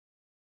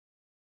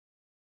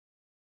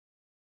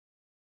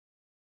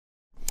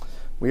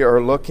We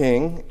are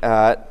looking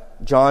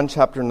at John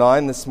chapter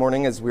 9 this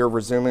morning as we are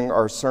resuming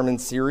our sermon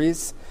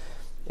series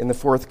in the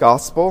fourth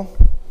gospel.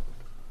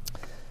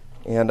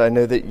 And I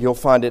know that you'll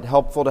find it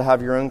helpful to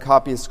have your own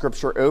copy of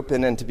Scripture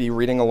open and to be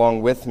reading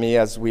along with me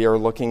as we are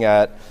looking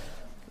at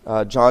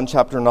John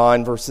chapter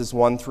 9, verses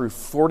 1 through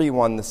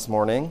 41 this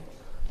morning.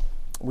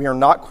 We are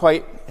not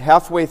quite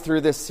halfway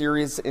through this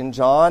series in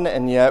John,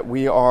 and yet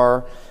we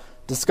are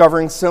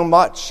discovering so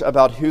much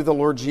about who the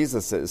Lord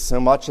Jesus is, so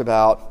much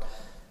about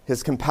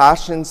his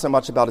compassion, so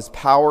much about his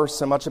power,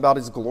 so much about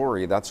his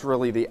glory. That's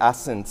really the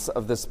essence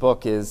of this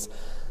book, is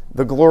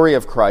the glory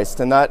of Christ.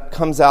 And that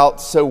comes out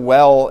so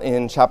well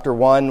in chapter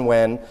 1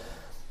 when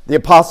the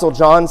Apostle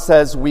John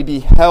says, "We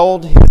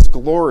beheld his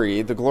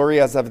glory, the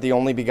glory as of the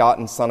only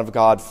begotten Son of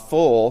God,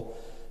 full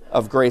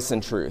of grace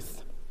and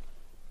truth."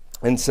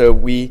 And so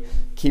we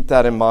keep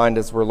that in mind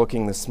as we're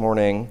looking this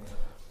morning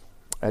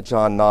at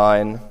John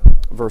 9,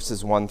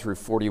 verses 1 through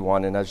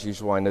 41. And as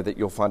usual, I know that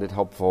you'll find it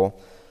helpful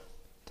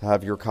to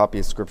have your copy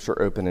of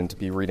Scripture open and to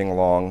be reading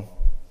along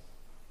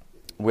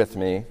with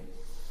me.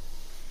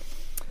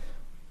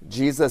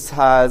 Jesus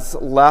has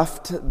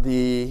left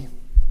the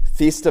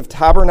Feast of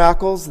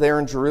Tabernacles there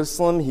in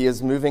Jerusalem. He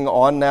is moving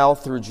on now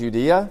through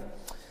Judea.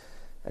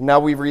 And now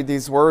we read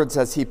these words: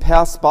 "As he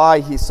passed by,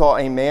 he saw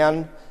a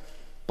man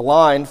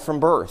blind from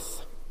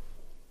birth.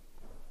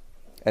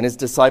 And his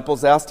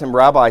disciples asked him,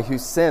 'Rabbi, who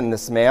sinned,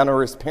 this man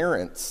or his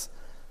parents,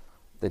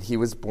 that he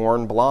was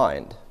born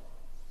blind?'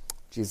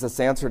 Jesus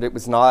answered, 'It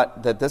was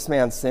not that this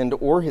man sinned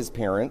or his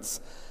parents,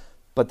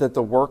 but that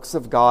the works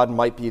of God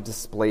might be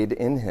displayed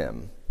in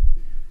him.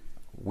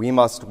 We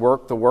must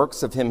work the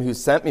works of him who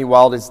sent me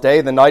while it is day.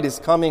 The night is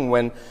coming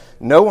when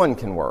no one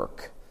can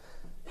work.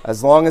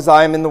 As long as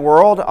I am in the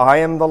world, I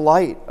am the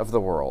light of the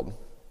world.'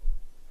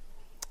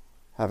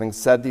 Having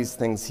said these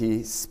things,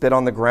 he spit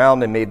on the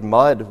ground and made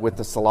mud with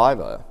the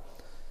saliva.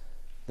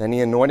 Then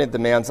he anointed the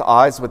man's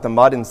eyes with the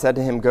mud and said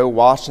to him, 'Go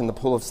wash in the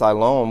pool of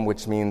Siloam,'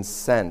 which means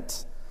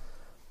sent.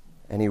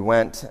 And he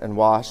went and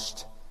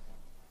washed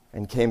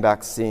and came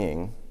back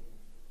seeing.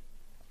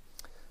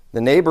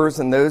 The neighbors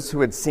and those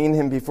who had seen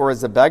him before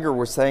as a beggar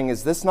were saying,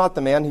 'Is this not the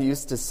man who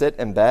used to sit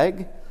and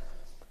beg?'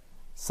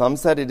 Some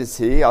said, 'It is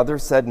he.'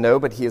 Others said, 'No,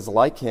 but he is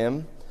like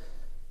him.'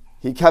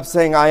 He kept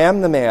saying, 'I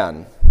am the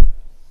man.'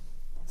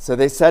 So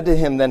they said to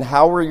him, 'Then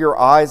how were your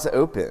eyes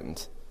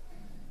opened?'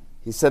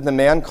 He said, 'The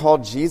man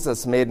called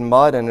Jesus made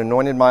mud and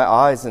anointed my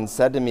eyes and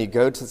said to me,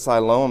 "Go to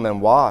Siloam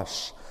and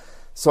wash."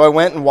 So I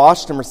went and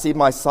washed and received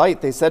my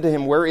sight.' They said to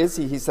him, 'Where is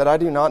he?' He said, 'I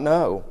do not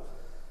know.'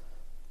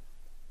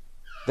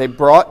 They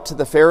brought to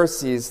the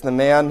Pharisees the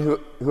man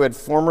who had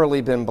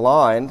formerly been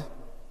blind.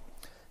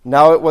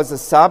 Now it was a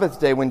Sabbath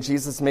day when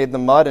Jesus made the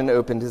mud and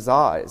opened his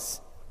eyes.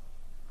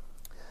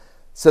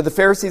 So the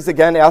Pharisees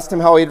again asked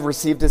him how he had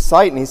received his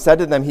sight, and he said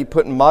to them, 'He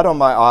put mud on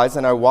my eyes,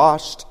 and I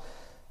washed,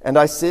 and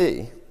I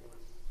see.'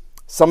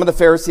 Some of the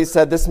Pharisees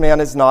said, 'This man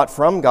is not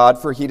from God,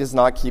 for he does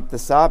not keep the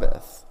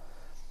Sabbath.'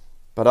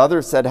 But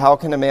others said, 'How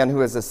can a man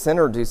who is a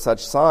sinner do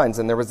such signs?'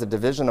 And there was a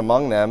division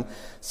among them.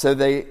 So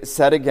they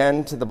said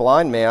again to the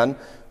blind man,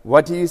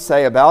 'What do you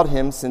say about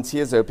him, since he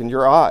has opened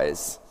your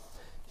eyes?'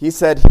 He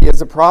said, 'He is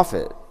a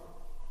prophet.'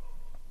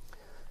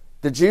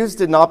 The Jews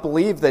did not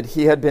believe that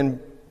he had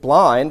been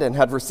blind and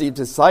had received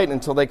his sight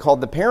until they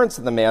called the parents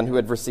of the man who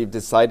had received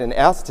his sight and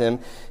asked him,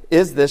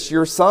 'Is this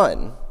your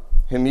son,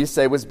 whom you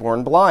say was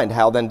born blind?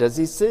 How then does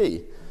he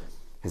see?'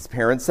 His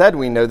parents said,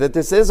 'We know that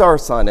this is our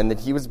son and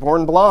that he was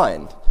born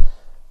blind.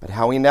 But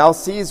how he now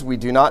sees we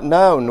do not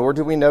know, nor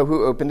do we know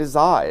who opened his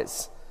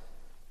eyes.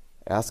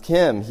 Ask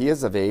him, he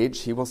is of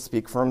age, he will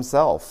speak for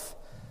himself.'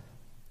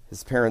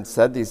 His parents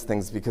said these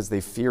things because they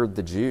feared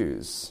the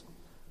Jews.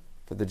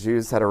 For the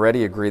Jews had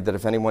already agreed that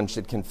if anyone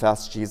should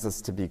confess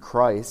Jesus to be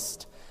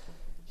Christ,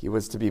 he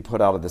was to be put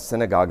out of the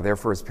synagogue.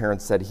 Therefore his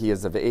parents said, 'He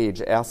is of age,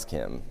 ask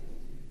him.'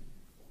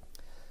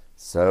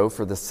 So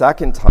for the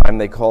second time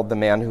they called the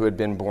man who had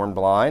been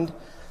blind,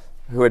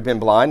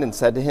 and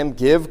said to him,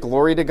 'Give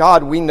glory to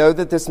God. We know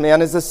that this man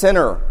is a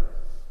sinner.'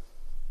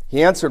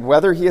 He answered,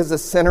 'Whether he is a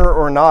sinner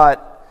or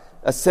not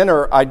a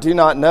sinner, I do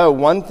not know.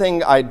 One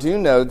thing I do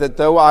know, that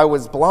though I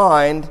was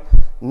blind,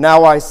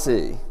 now I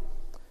see.'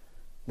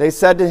 They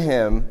said to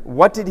him,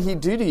 'What did he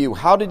do to you?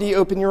 How did he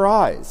open your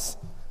eyes?'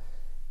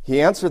 He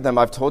answered them,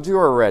 'I've told you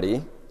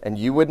already, and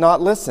you would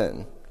not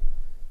listen.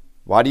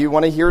 Why do you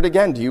want to hear it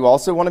again? Do you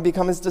also want to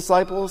become his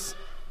disciples?'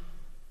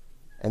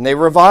 And they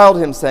reviled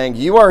him, saying,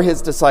 'You are his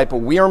disciple.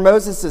 We are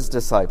Moses'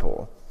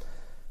 disciple.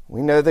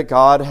 We know that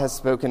God has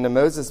spoken to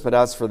Moses, but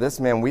as for this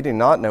man, we do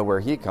not know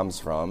where he comes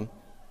from.'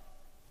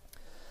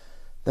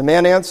 The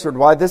man answered,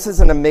 'Why, this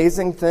is an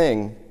amazing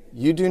thing.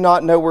 You do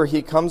not know where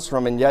he comes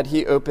from, and yet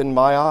he opened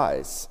my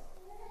eyes.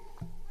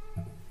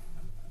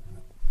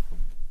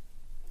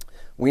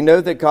 We know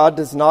that God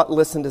does not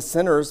listen to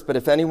sinners, but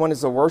if anyone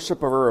is a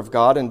worshiper of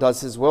God and does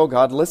his will,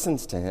 God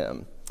listens to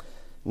him.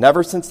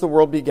 Never since the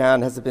world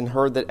began has it been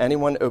heard that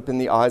anyone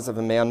opened the eyes of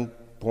a man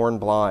born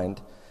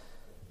blind.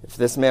 If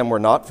this man were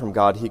not from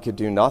God, he could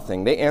do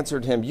nothing.' They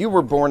answered him, 'You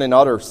were born in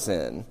utter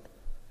sin,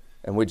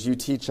 and would you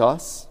teach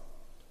us?'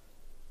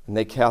 and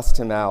they cast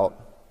him out.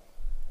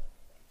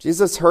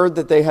 Jesus heard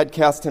that they had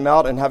cast him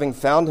out, and having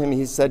found him,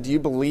 he said, "Do you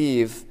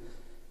believe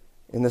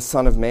in the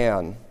Son of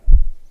Man?"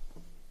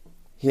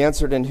 He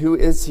answered, "And who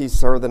is he,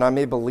 sir, that I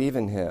may believe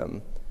in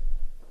him?"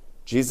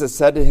 Jesus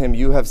said to him,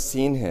 "You have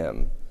seen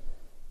him.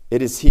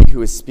 It is he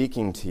who is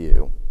speaking to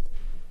you."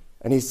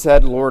 And he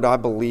said, "Lord, I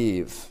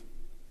believe."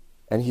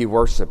 And he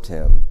worshipped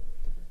him.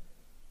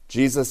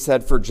 Jesus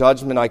said, "For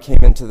judgment I came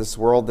into this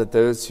world, that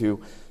those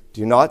who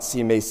do not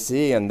see may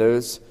see, and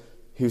those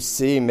who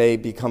see may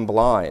become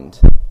blind."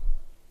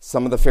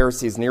 Some of the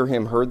Pharisees near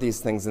him heard these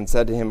things and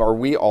said to him, "Are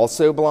we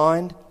also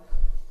blind?"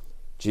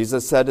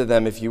 Jesus said to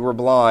them, "If you were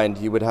blind,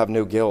 you would have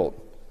no guilt.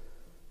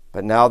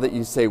 But now that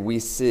you say, 'We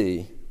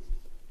see,'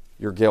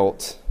 your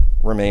guilt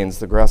remains."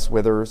 The grass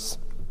withers,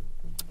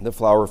 the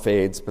flower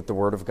fades, but the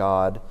word of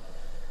God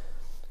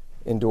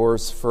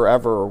endures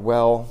forever.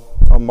 Well,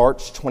 on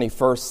March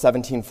 21st,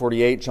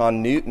 1748,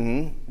 John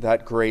Newton,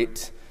 that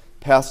great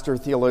pastor,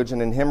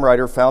 theologian, and hymn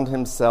writer, found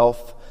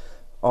himself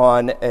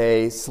on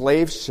a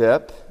slave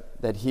ship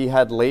that he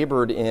had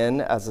labored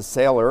in as a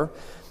sailor,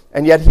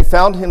 and yet he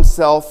found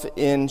himself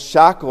in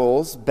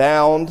shackles,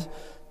 bound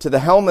to the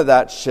helm of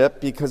that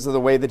ship because of the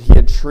way that he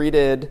had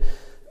treated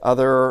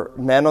other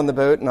men on the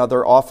boat and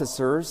other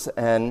officers.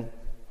 And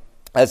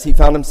as he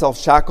found himself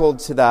shackled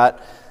to that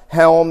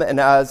helm, and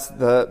as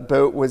the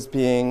boat was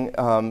being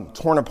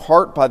torn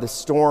apart by the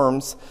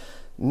storms,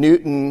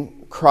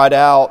 Newton cried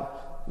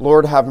out,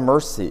 "Lord, have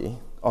mercy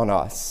on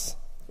us."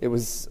 It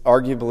was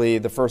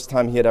arguably the first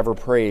time he had ever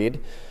prayed.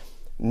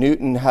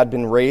 Newton had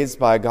been raised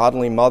by a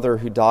godly mother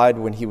who died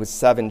when he was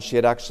 7. She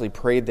had actually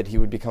prayed that he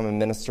would become a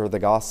minister of the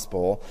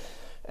gospel.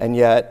 And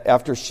yet,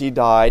 after she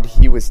died,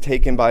 he was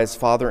taken by his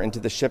father into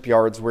the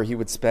shipyards, where he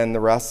would spend the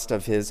rest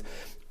of his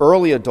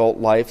early adult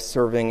life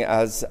serving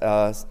as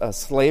a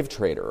slave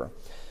trader.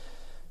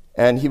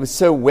 And he was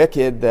so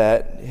wicked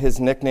that his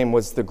nickname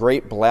was the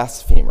Great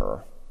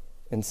Blasphemer.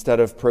 Instead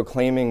of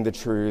proclaiming the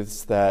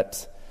truths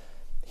that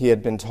he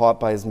had been taught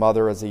by his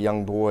mother as a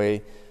young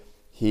boy,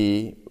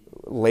 he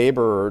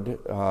labored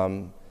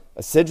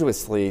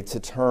assiduously to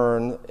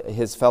turn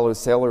his fellow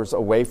sailors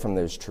away from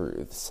those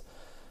truths.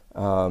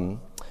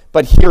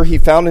 But here he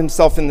found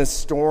himself in this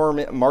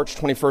storm, March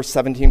 21st,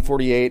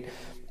 1748,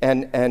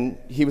 and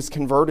he was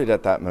converted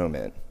at that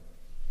moment.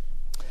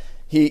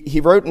 He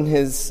wrote in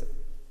his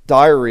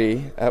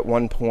diary at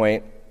one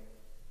point,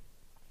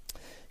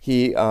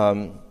 he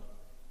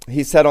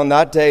said, "On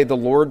that day the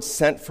Lord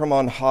sent from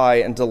on high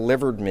and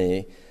delivered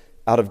me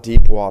out of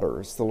deep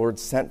waters." The Lord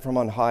sent from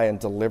on high and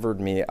delivered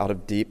me out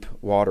of deep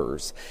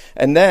waters.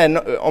 And then,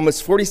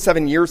 almost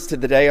 47 years to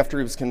the day after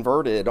he was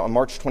converted, on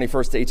March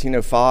 21st,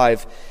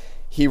 1805,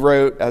 he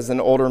wrote, as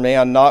an older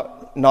man,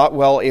 not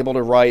well able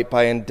to write,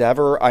 I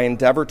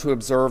endeavor to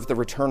observe the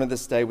return of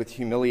this day with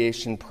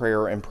humiliation,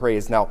 prayer, and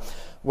praise. Now,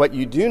 what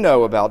you do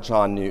know about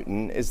John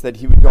Newton is that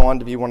he would go on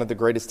to be one of the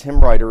greatest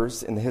hymn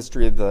writers in the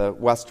history of the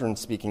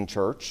Western-speaking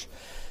church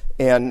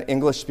and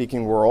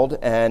English-speaking world,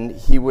 and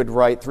he would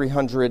write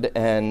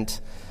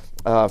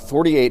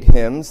 348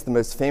 hymns, the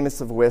most famous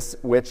of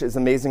which is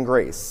Amazing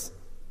Grace.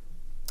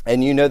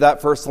 And you know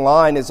that first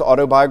line is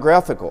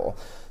autobiographical.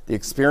 The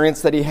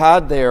experience that he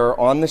had there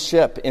on the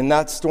ship in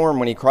that storm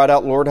when he cried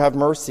out, "Lord, have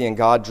mercy," and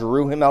God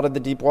drew him out of the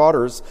deep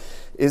waters,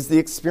 is the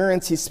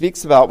experience he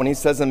speaks about when he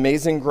says,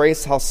 "Amazing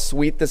grace, how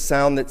sweet the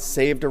sound that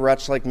saved a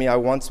wretch like me. I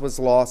once was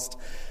lost,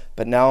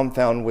 but now I'm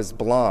found, was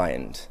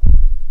blind,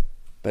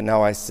 but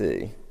now I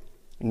see."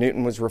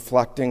 Newton was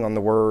reflecting on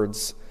the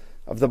words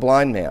of the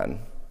blind man.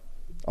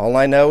 "All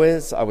I know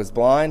is I was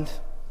blind,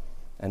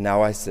 and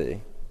now I see."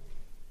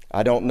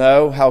 I don't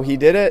know how he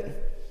did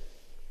it.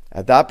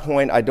 At that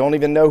point, I don't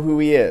even know who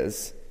he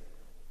is,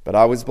 but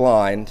I was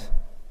blind,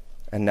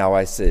 and now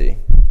I see.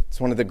 It's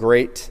one of the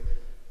great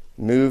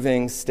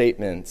moving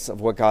statements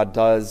of what God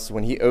does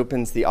when he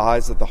opens the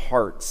eyes of the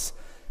hearts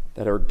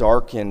that are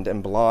darkened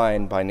and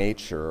blind by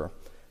nature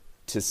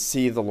to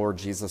see the Lord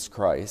Jesus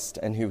Christ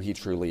and who he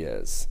truly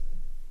is.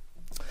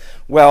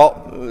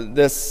 Well,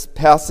 this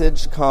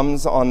passage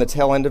comes on the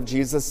tail end of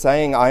Jesus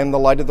saying, "I am the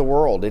light of the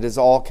world." It is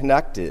all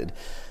connected.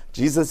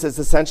 Jesus is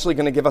essentially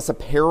going to give us a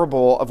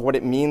parable of what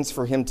it means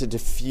for him to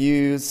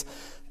diffuse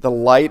the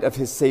light of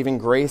his saving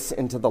grace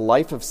into the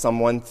life of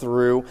someone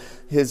through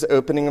his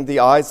opening of the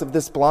eyes of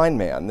this blind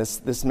man.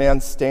 This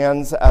man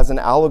stands as an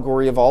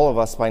allegory of all of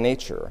us by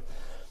nature.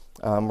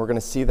 We're going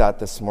to see that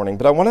this morning.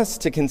 But I want us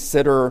to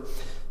consider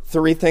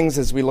three things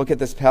as we look at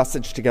this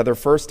passage together.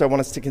 First, I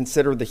want us to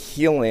consider the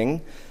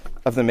healing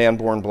of the man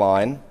born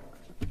blind.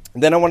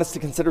 Then I want us to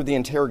consider the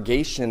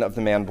interrogation of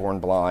the man born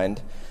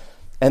blind.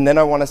 And then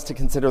I want us to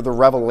consider the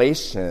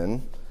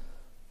revelation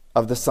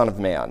of the Son of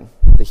Man.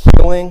 The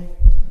healing,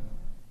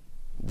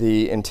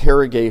 the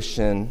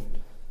interrogation,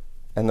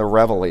 and the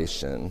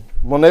revelation.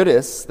 We'll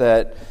notice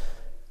that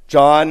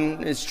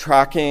John is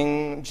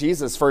tracking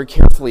Jesus very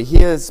carefully.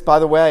 He is, by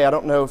the way, I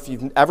don't know if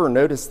you've ever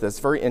noticed this,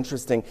 very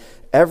interesting.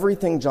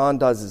 Everything John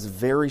does is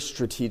very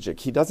strategic.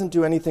 He doesn't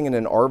do anything in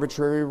an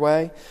arbitrary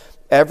way.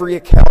 Every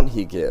account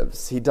he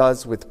gives, he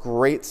does with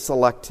great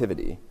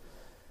selectivity.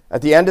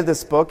 At the end of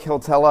this book, he'll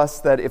tell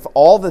us that if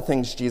all the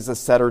things Jesus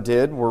said or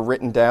did were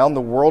written down,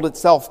 the world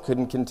itself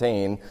couldn't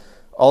contain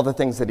all the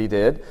things that he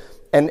did.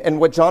 And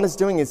what John is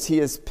doing is he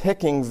is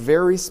picking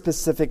very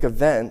specific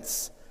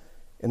events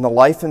in the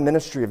life and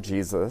ministry of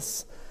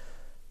Jesus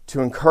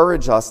to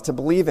encourage us to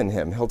believe in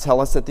him. He'll tell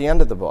us at the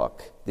end of the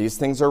book, these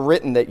things are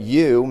written that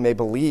you may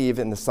believe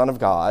in the Son of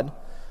God,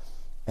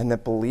 and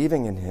that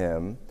believing in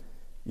him,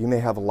 you may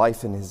have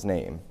life in his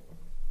name.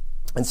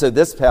 And so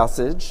this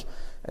passage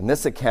and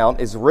this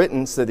account is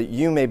written so that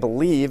you may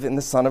believe in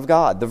the Son of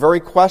God. The very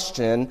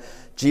question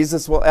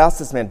Jesus will ask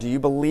this man, do you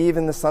believe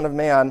in the Son of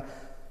Man,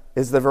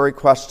 is the very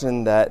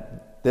question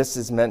that this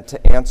is meant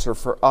to answer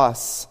for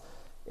us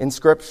in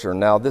Scripture.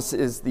 Now, this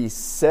is the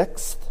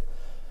 6th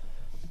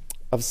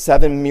of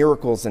 7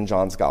 miracles in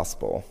John's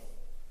Gospel.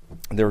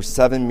 There are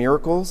 7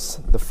 miracles.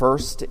 The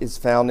first is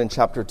found in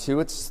chapter 2.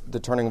 It's the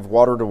turning of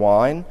water to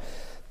wine.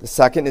 The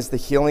second is the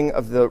healing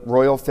of the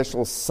royal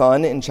official's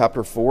son in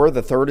chapter 4.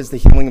 The third is the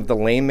healing of the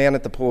lame man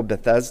at the pool of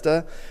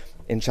Bethesda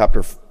in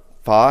chapter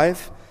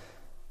 5.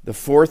 The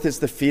fourth is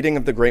the feeding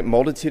of the great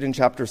multitude in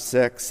chapter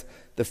 6.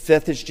 The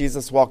fifth is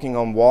Jesus walking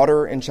on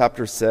water in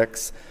chapter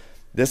 6.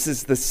 This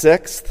is the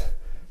 6th,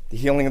 the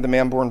healing of the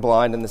man born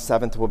blind, and the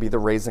 7th will be the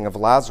raising of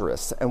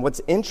Lazarus. And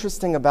what's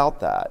interesting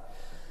about that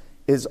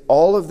is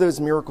all of those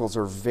miracles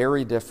are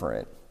very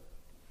different.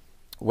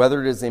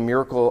 Whether it is a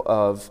miracle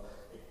of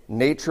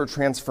nature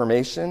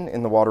transformation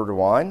in the water to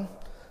wine,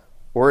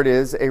 or it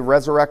is a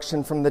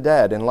resurrection from the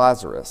dead in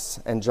Lazarus.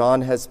 And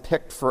John has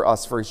picked for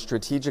us very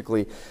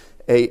strategically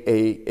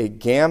a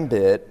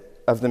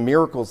gambit of the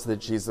miracles that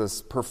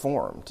Jesus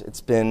performed.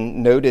 It's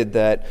been noted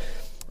that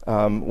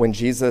when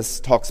Jesus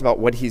talks about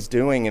what he's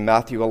doing in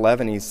Matthew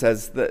 11, he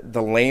says that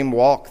the lame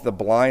walk, the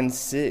blind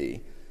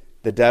see,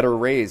 the dead are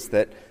raised,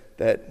 that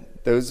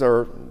those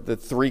are the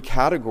 3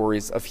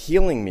 categories of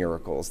healing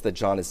miracles that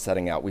John is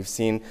setting out. We've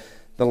seen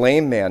the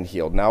lame man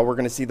healed. Now we're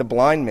going to see the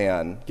blind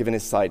man given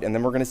his sight, and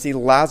then we're going to see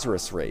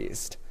Lazarus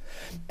raised.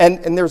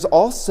 And there's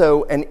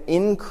also an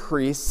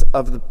increase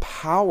of the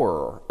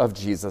power of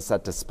Jesus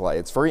at display.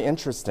 It's very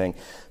interesting.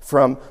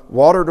 From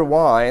water to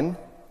wine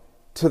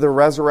to the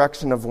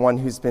resurrection of one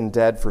who's been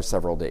dead for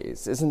several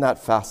days. Isn't that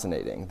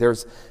fascinating?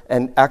 There's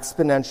an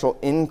exponential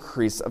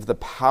increase of the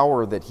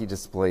power that he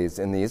displays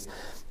in these.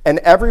 And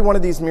every one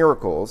of these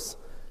miracles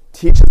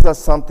teaches us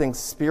something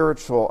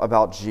spiritual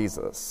about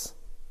Jesus.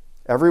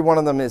 Every one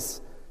of them is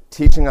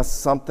teaching us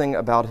something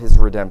about his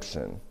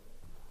redemption.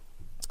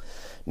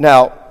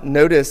 Now,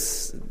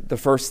 notice the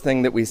first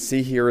thing that we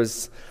see here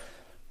is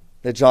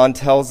that John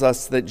tells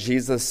us that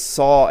Jesus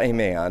saw a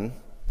man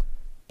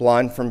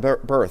blind from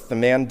birth. The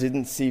man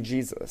didn't see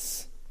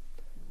Jesus.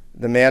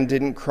 The man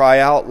didn't cry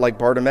out like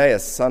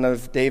Bartimaeus, "Son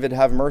of David,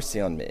 have mercy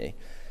on me."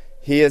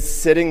 He is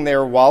sitting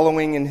there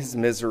wallowing in his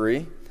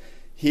misery.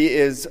 He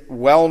is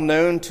well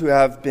known to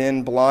have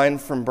been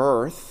blind from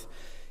birth.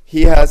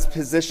 He has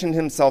positioned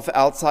himself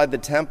outside the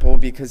temple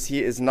because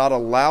he is not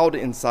allowed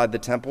inside the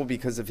temple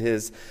because of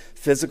his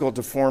physical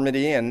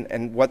deformity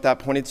and what that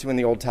pointed to in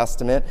the Old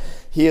Testament.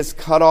 He is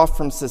cut off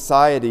from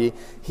society.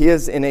 He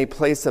is in a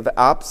place of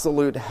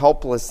absolute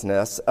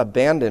helplessness,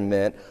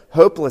 abandonment,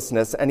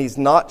 hopelessness, and he's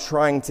not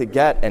trying to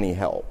get any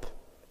help.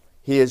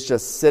 He is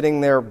just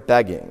sitting there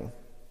begging.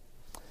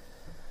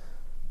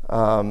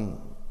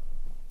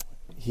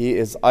 He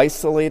is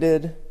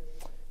isolated,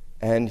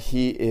 and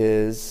he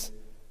is,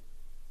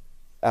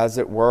 as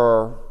it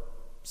were,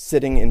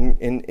 sitting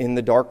in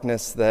the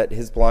darkness that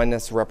his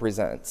blindness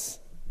represents.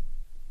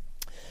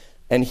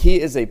 And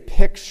he is a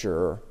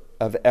picture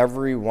of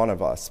every one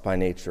of us by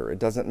nature. It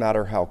doesn't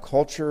matter how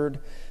cultured,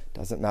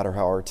 doesn't matter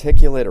how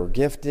articulate or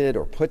gifted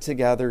or put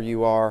together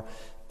you are,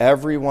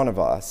 every one of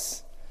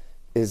us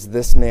is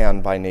this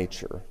man by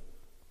nature.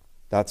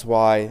 That's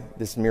why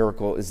this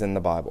miracle is in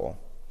the Bible.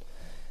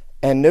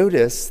 And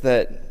notice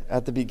that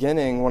at the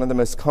beginning, one of the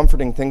most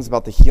comforting things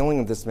about the healing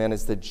of this man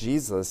is that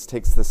Jesus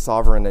takes the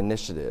sovereign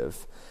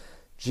initiative.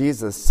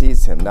 Jesus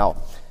sees him. Now,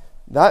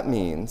 that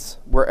means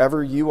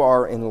wherever you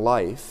are in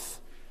life,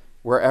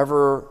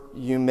 wherever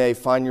you may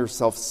find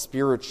yourself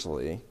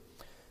spiritually,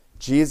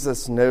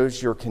 Jesus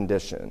knows your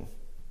condition.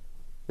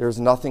 There's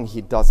nothing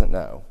he doesn't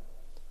know.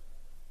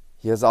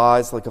 He has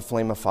eyes like a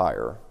flame of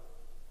fire.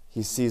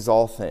 He sees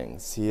all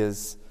things. He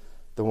is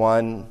the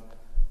one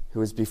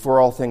who is before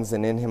all things,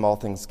 and in him all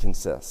things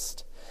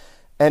consist.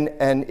 And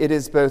it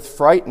is both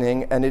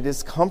frightening and it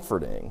is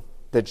comforting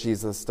that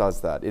Jesus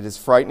does that. It is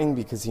frightening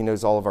because he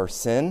knows all of our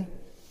sin.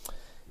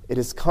 It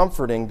is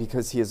comforting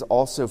because he is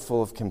also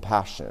full of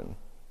compassion.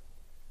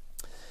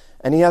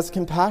 And he has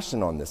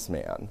compassion on this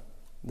man.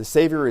 The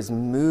Savior is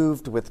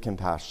moved with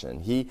compassion.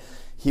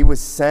 He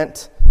was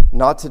sent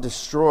not to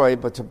destroy,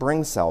 but to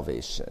bring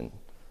salvation.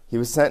 He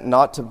was sent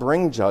not to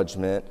bring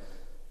judgment,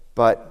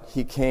 but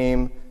he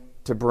came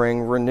to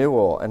bring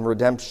renewal and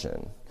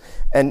redemption.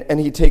 And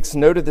he takes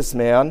note of this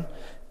man,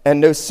 and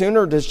no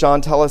sooner does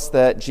John tell us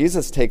that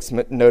Jesus takes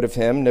note of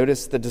him.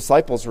 Notice the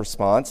disciples'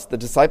 response. The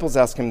disciples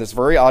ask him this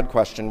very odd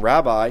question,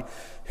 "Rabbi,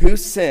 who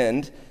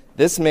sinned,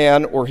 this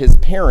man or his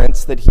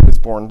parents, that he was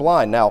born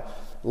blind?" Now,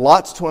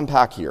 lots to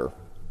unpack here.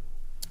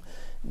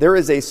 There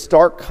is a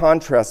stark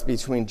contrast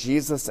between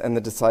Jesus and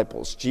the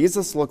disciples.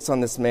 Jesus looks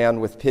on this man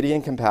with pity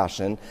and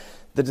compassion.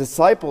 The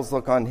disciples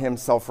look on him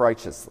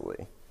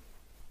self-righteously.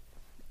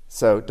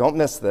 So don't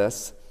miss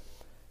this.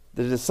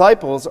 The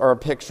disciples are a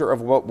picture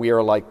of what we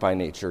are like by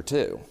nature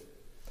too.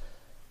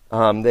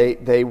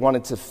 They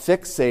wanted to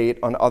fixate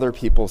on other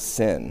people's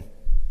sin.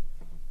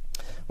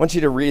 I want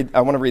to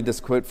read this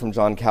quote from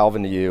John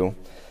Calvin to you.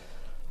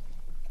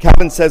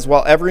 Calvin says,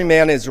 while every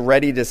man is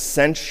ready to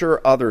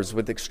censure others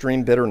with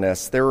extreme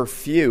bitterness, there are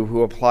few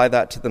who apply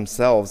that to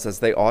themselves as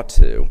they ought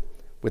to,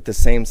 with the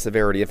same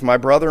severity. If my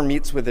brother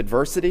meets with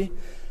adversity,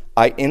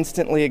 I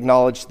instantly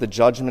acknowledge the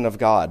judgment of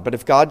God. But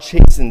if God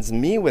chastens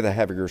me with a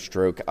heavier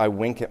stroke, I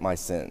wink at my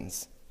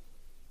sins.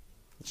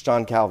 It's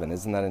John Calvin.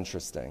 Isn't that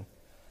interesting?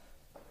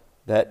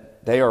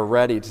 That they are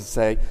ready to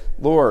say,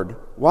 Lord,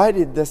 why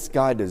did this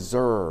guy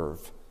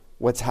deserve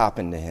what's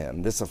happened to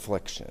him, this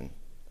affliction?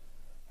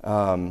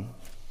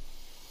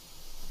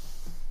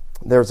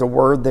 There's a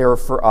word there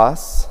for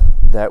us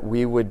that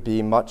we would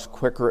be much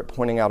quicker at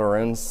pointing out our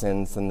own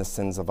sins than the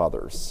sins of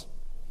others.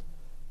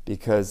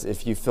 Because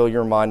if you fill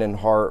your mind and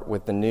heart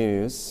with the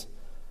news,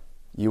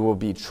 you will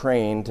be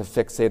trained to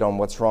fixate on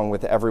what's wrong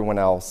with everyone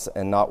else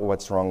and not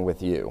what's wrong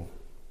with you.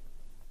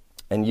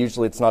 And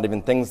usually it's not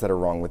even things that are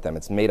wrong with them,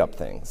 it's made-up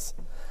things.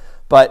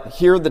 But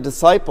here the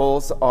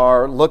disciples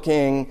are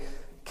looking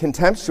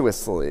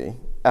contemptuously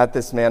at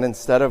this man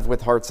instead of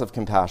with hearts of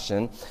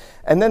compassion.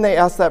 And then they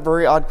ask that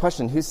very odd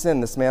question, who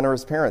sinned, this man or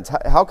his parents?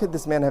 How could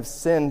this man have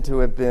sinned to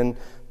have been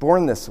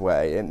born this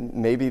way? And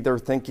maybe they're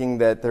thinking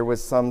that there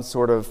was some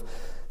sort of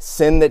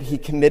sin that he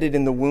committed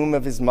in the womb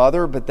of his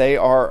mother, but they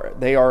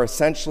are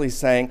essentially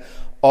saying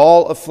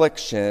all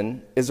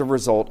affliction is a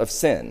result of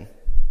sin.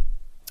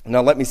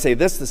 Now let me say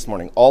this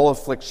morning, all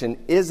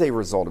affliction is a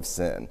result of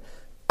sin,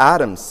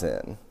 Adam's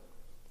sin.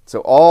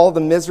 So all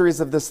the miseries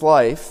of this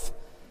life,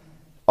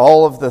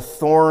 all of the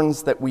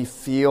thorns that we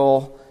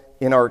feel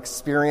in our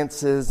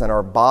experiences and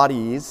our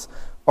bodies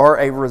are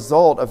a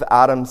result of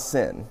Adam's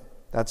sin.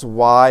 That's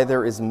why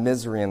there is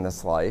misery in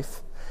this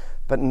life.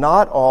 But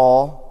not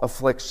all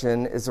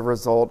affliction is a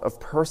result of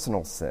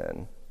personal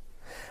sin.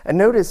 And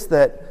notice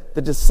that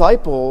the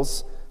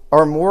disciples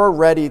are more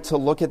ready to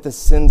look at the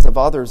sins of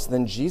others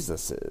than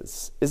Jesus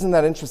is. Isn't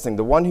that interesting?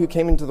 The one who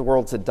came into the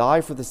world to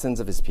die for the sins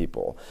of his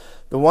people,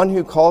 the one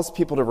who calls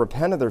people to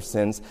repent of their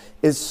sins,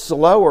 is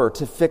slower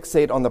to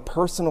fixate on the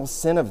personal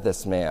sin of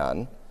this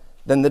man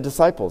than the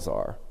disciples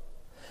are.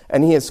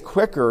 And he is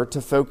quicker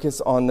to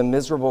focus on the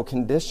miserable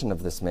condition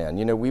of this man.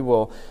 You know, we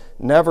will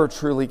never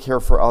truly care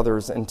for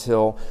others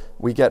until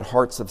we get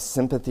hearts of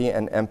sympathy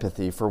and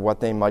empathy for what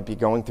they might be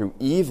going through,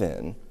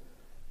 even,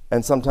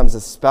 and sometimes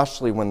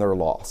especially when they're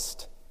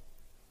lost.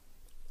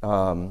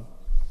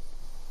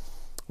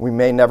 We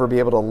may never be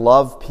able to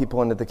love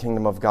people into the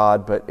kingdom of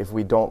God, but if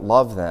we don't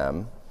love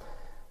them,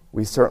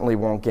 we certainly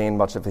won't gain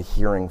much of a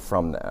hearing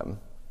from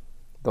them.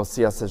 They'll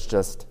see us as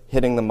just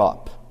hitting them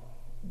up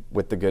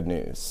with the good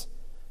news,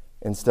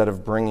 instead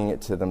of bringing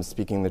it to them,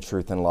 speaking the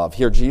truth in love.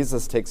 Here,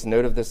 Jesus takes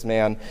note of this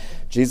man.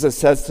 Jesus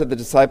says to the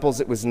disciples,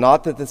 it was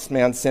not that this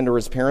man sinned or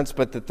his parents,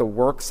 but that the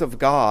works of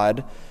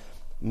God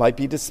might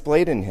be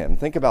displayed in him.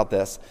 Think about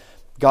this.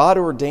 God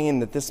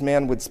ordained that this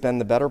man would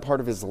spend the better part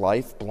of his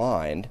life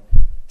blind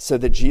so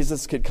that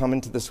Jesus could come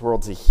into this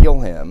world to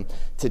heal him,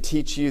 to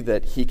teach you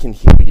that he can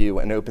heal you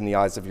and open the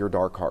eyes of your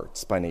dark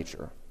hearts by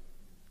nature.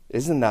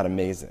 Isn't that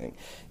amazing?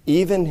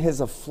 Even his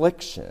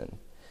affliction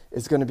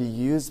is going to be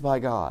used by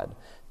God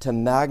to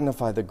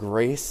magnify the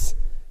grace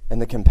and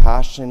the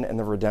compassion and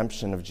the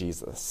redemption of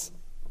Jesus.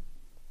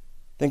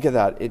 Think of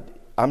that.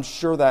 I'm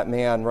sure that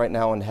man right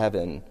now in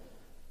heaven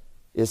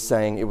is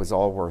saying it was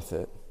all worth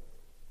it.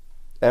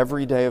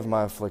 Every day of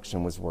my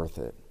affliction was worth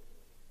it.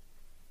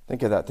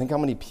 Think of that. Think how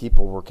many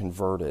people were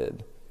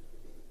converted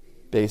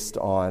based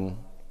on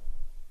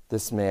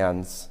this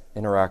man's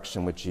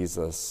interaction with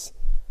Jesus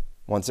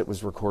once it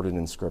was recorded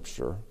in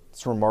Scripture.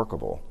 It's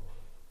remarkable.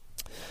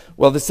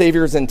 Well, the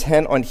Savior is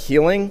intent on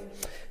healing.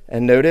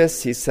 And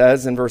notice, he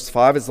says in verse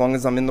 5, as long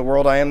as I'm in the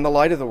world, I am the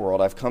light of the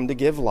world. I've come to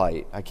give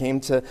light. I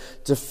came to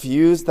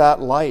diffuse that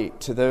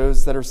light to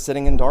those that are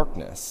sitting in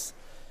darkness.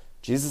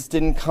 Jesus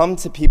didn't come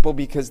to people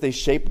because they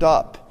shaped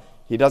up.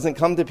 He doesn't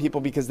come to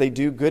people because they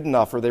do good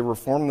enough or they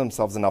reform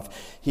themselves enough.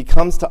 He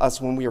comes to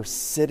us when we are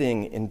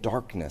sitting in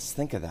darkness.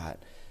 Think of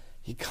that.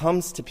 He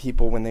comes to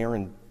people when they are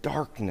in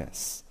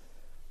darkness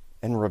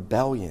and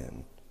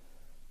rebellion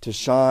to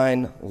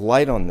shine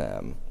light on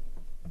them.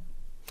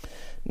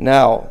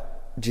 Now,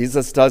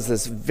 Jesus does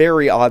this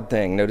very odd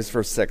thing. Notice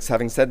verse 6.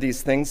 Having said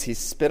these things, he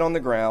spit on the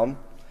ground,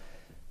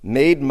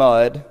 made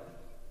mud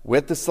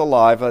with the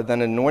saliva,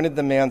 then anointed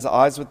the man's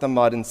eyes with the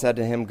mud and said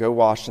to him, go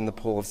wash in the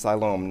pool of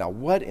Siloam. Now,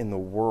 what in the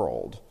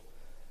world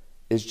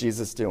is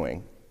Jesus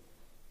doing?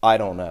 I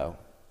don't know.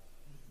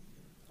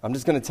 I'm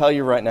just going to tell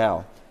you right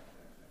now.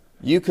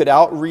 You could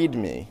outread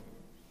me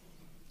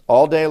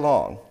all day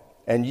long,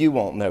 and you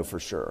won't know for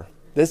sure.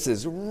 This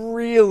is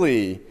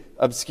really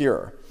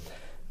obscure.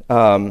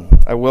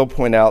 I will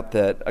point out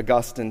that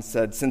Augustine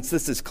said, since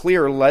this is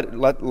clear, let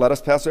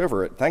us pass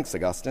over it. Thanks,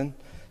 Augustine.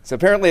 So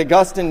apparently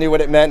Augustine knew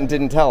what it meant and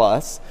didn't tell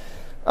us.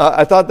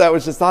 I thought that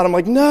was just odd. I'm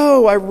like,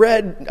 no, I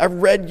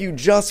read you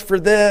just for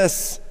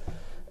this.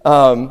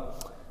 Here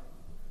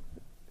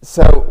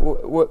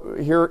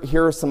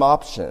are some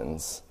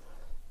options.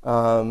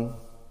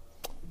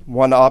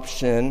 One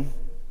option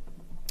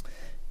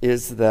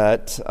is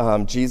that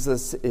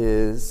Jesus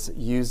is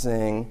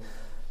using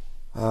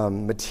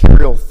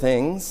material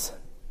things,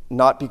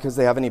 not because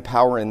they have any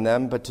power in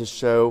them, but to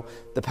show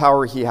the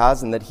power he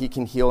has and that he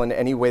can heal in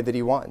any way that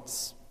he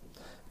wants.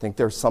 I think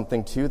there's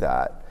something to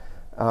that.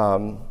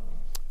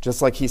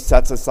 Just like he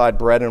sets aside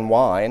bread and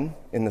wine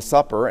in the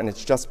supper, and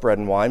it's just bread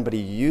and wine, but he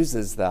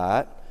uses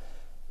that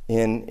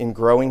in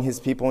growing his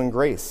people in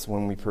grace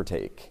when we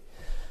partake.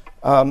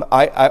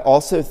 I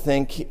also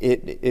think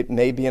it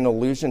may be an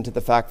allusion to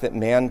the fact that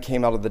man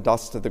came out of the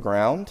dust of the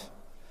ground,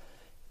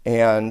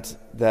 and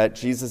that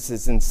Jesus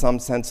is in some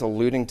sense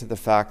alluding to the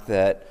fact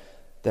that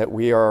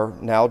we are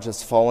now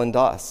just fallen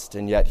dust,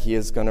 and yet he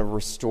is going to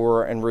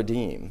restore and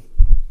redeem.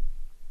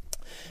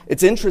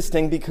 It's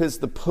interesting because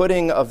the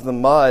putting of the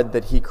mud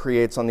that he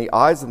creates on the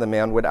eyes of the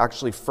man would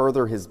actually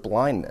further his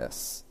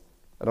blindness.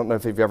 I don't know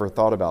if you've ever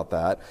thought about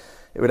that.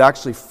 It would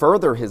actually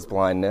further his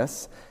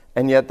blindness,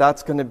 and yet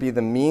that's going to be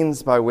the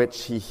means by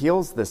which he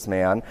heals this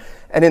man.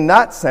 And in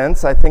that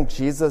sense, I think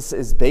Jesus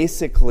is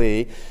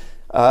basically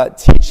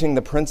teaching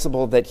the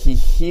principle that he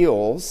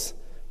heals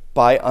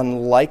by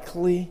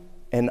unlikely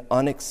and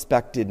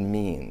unexpected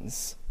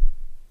means.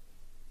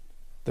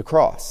 The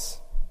cross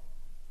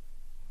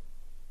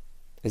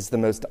is the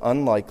most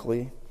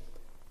unlikely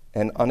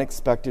and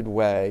unexpected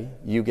way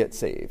you get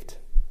saved.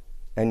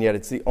 And yet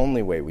it's the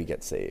only way we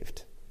get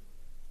saved.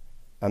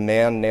 A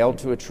man nailed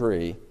to a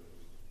tree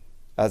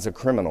as a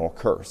criminal,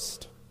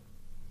 cursed.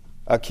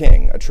 A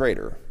king, a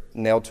traitor,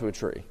 nailed to a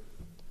tree.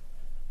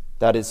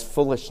 That is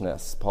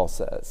foolishness, Paul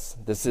says.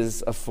 This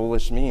is a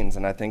foolish means,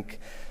 and I think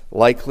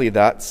likely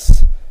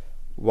that's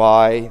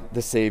why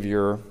the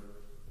Savior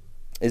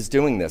is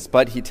doing this.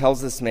 But he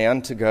tells this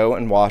man to go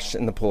and wash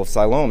in the pool of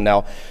Siloam.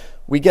 Now,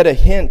 we get a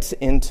hint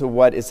into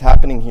what is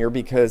happening here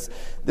because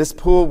this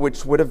pool,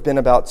 which would have been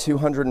about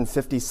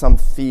 250 some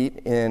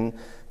feet in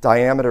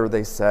diameter,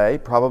 they say,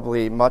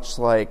 probably much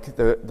like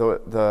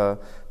the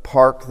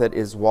park that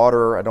is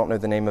water, I don't know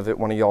the name of it,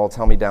 one of y'all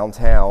tell me,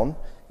 downtown.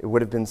 It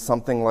would have been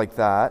something like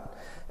that.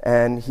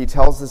 And he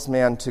tells this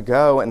man to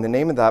go, and the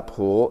name of that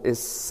pool is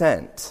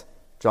Sent.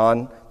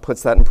 John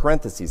puts that in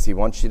parentheses. He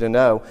wants you to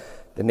know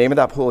the name of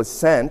that pool is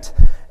Sent.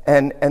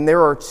 And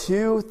there are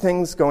two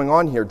things going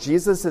on here.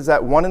 Jesus is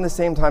at one and the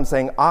same time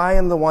saying, I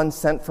am the one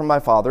sent from my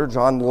Father.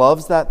 John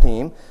loves that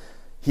theme.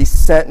 He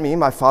sent me.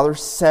 My Father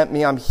sent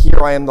me. I'm here.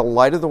 I am the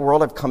light of the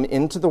world. I've come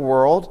into the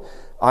world.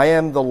 I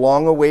am the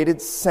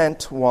long-awaited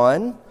sent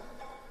one.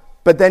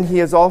 But then he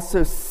is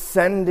also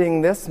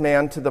sending this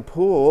man to the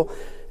pool,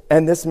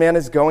 and this man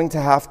is going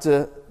to have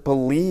to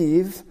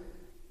believe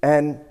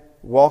and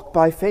walk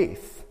by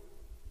faith.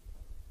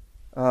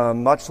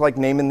 Much like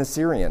Naaman the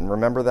Syrian.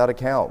 Remember that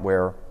account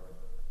where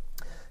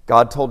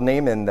God told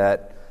Naaman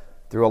that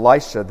through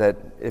Elisha that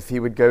if he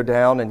would go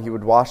down and he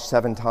would wash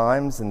 7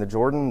 times in the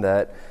Jordan,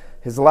 that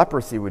his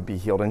leprosy would be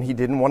healed, and he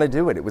didn't want to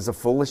do it. It was a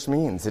foolish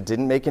means. It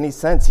didn't make any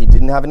sense. He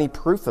didn't have any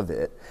proof of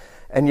it.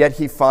 And yet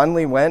he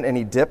finally went and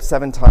he dipped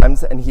 7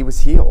 times and he was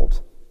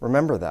healed.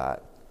 Remember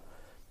that.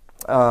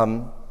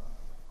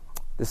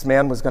 This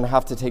man was going to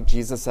have to take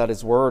Jesus at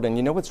his word. And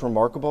you know what's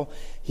remarkable?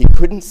 He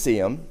couldn't see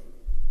him.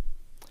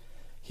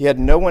 He had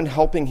no one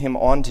helping him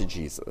on to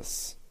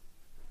Jesus.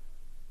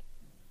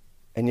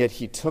 And yet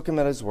he took him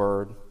at his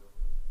word.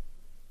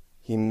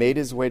 He made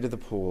his way to the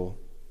pool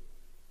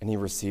and he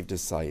received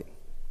his sight.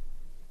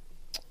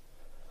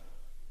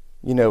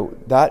 You know,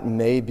 that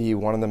may be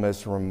one of the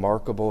most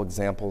remarkable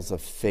examples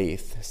of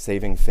faith,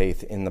 saving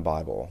faith in the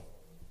Bible.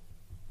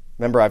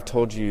 Remember, I've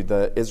told you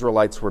the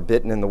Israelites were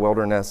bitten in the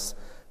wilderness.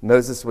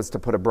 Moses was to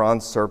put a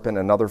bronze serpent,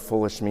 another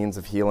foolish means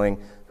of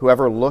healing.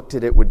 Whoever looked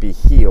at it would be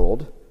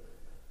healed.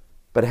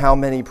 But how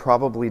many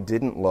probably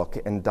didn't look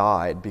and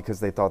died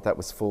because they thought that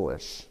was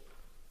foolish?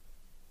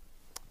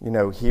 You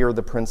know, here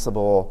the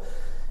principle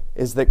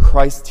is that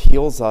Christ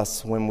heals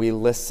us when we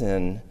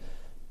listen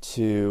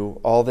to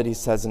all that he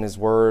says in his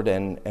word,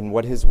 and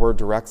what his word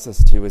directs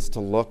us to is to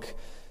look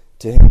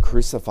to him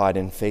crucified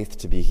in faith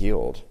to be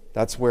healed.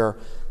 That's where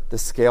the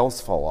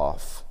scales fall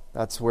off.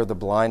 That's where the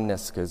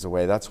blindness goes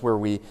away. That's where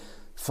we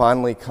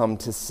finally come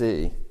to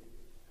see.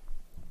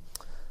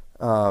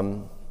 I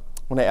want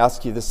to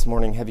ask you this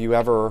morning, have you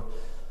ever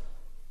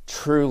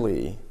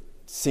truly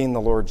seen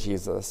the Lord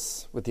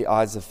Jesus with the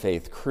eyes of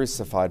faith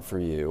crucified for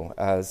you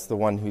as the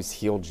one who's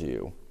healed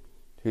you,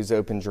 who's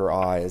opened your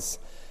eyes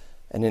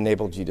and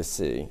enabled you to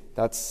see?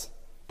 That's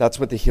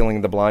what the healing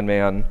of the blind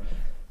man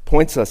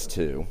points us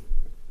to.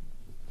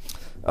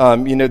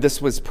 This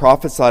was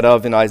prophesied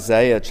of in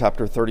Isaiah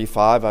chapter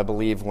 35, I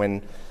believe,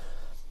 when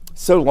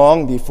so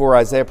long before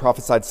Isaiah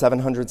prophesied,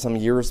 700 some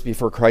years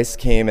before Christ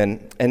came.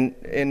 And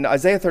in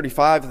Isaiah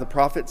 35, the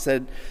prophet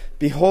said,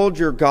 Behold,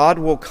 your God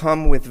will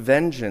come with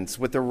vengeance,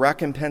 with the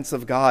recompense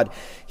of God.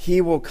 He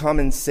will come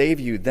and save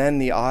you. Then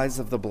the eyes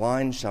of the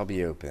blind shall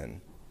be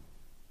open.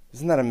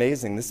 Isn't that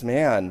amazing? This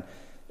man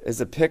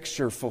is a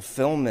picture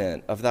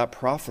fulfillment of that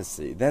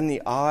prophecy. Then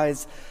the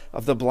eyes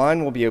of the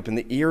blind will be open,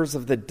 the ears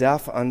of the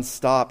deaf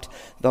unstopped,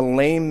 the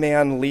lame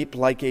man leap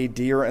like a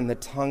deer, and the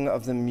tongue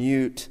of the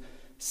mute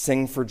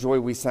sing for joy.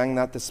 We sang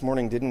that this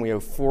morning, didn't we? Oh,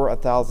 for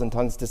 1,000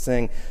 tongues to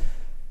sing.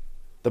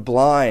 The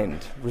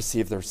blind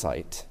receive their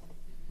sight.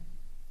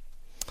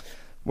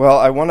 Well,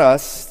 I want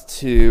us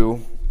to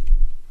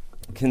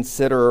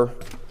consider,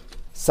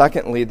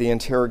 secondly, the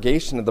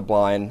interrogation of the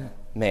blind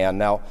man.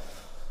 Now,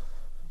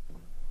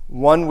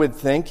 one would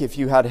think if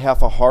you had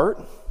half a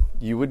heart,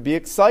 you would be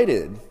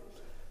excited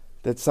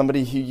that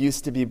somebody who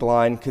used to be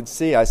blind could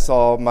see. I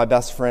saw my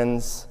best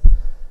friend's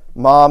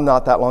mom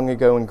not that long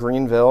ago in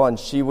Greenville, and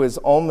she was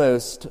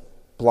almost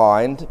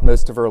blind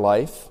most of her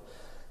life,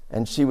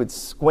 and she would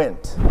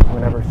squint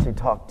whenever she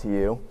talked to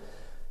you.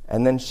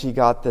 And then she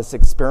got this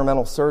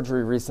experimental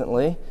surgery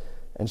recently,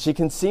 and she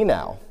can see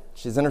now.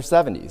 She's in her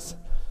 70s.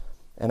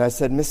 And I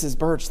said, Mrs.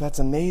 Birch, that's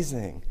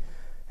amazing.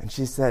 And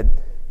she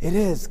said, it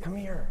is, come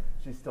here.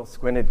 She still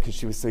squinted because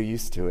she was so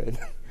used to it.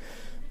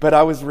 But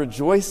I was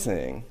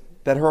rejoicing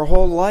that her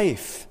whole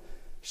life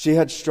she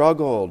had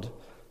struggled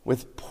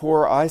with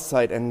poor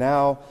eyesight, and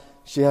now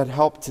she had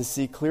help to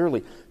see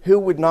clearly. Who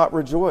would not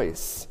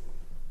rejoice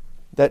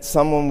that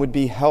someone would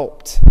be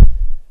helped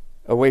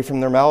away from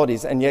their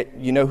maladies? And yet,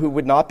 you know who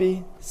would not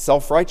be?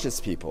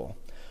 Self-righteous people.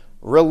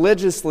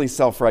 Religiously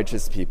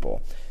self-righteous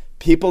people.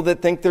 People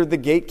that think they're the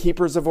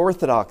gatekeepers of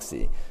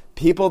orthodoxy.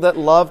 People that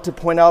love to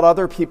point out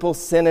other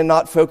people's sin and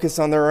not focus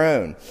on their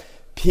own.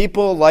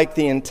 People like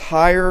the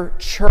entire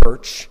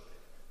church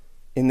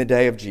in the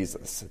day of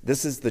Jesus.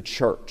 This is the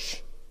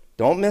church.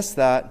 Don't miss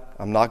that.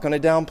 I'm not going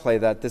to downplay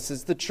that. This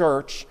is the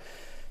church.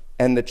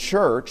 And the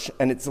church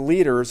and its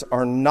leaders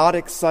are not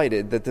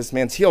excited that this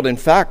man's healed. In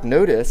fact,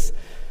 notice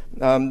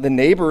the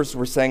neighbors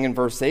were saying in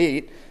verse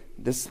 8,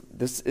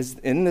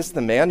 isn't this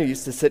the man who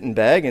used to sit and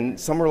beg? And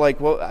some were like,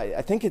 well,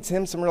 I think it's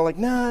him. Some were like,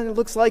 nah, it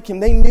looks like him.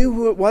 They knew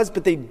who it was,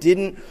 but they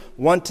didn't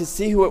want to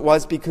see who it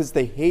was because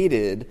they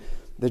hated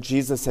that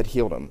Jesus had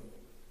healed him.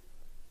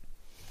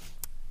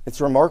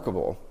 It's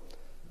remarkable.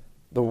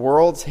 The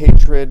world's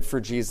hatred for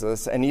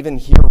Jesus, and even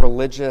here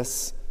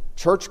religious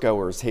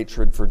churchgoers'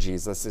 hatred for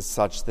Jesus, is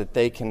such that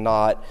they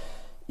cannot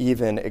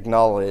even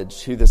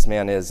acknowledge who this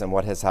man is and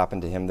what has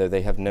happened to him, though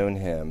they have known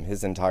him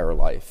his entire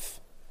life.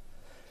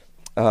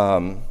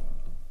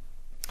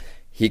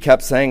 He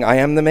kept saying, I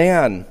am the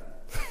man.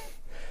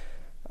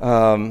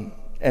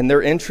 And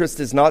their interest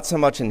is not so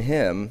much in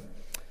him.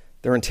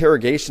 Their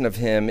interrogation of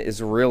him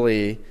is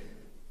really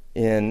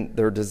in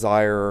their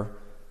desire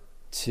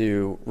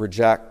to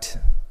reject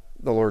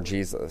the Lord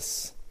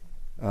Jesus.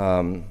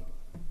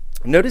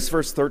 Notice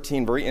verse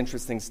 13, very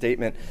interesting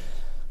statement.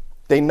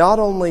 They not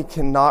only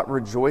cannot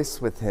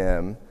rejoice with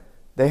him,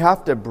 they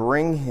have to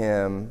bring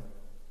him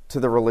to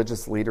the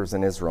religious leaders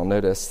in Israel.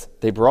 Notice,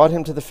 they brought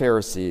him to the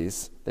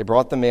Pharisees. They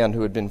brought the man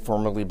who had been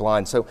formerly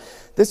blind. So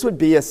this would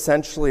be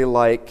essentially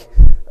like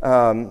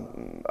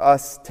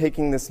us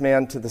taking this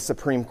man to the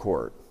Supreme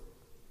Court.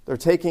 They're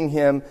taking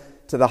him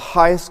to the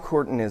highest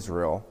court in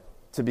Israel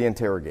to be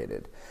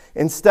interrogated.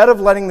 Instead of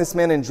letting this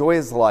man enjoy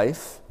his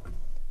life,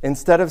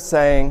 instead of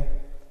saying,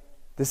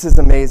 this is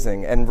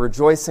amazing, and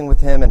rejoicing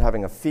with him and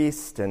having a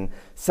feast and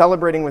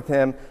celebrating with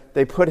him,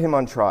 they put him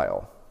on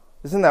trial.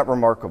 Isn't that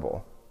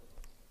remarkable?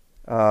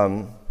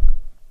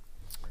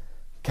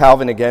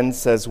 Calvin again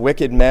says,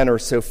 wicked men are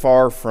so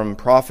far from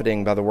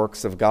profiting by the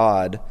works of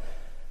God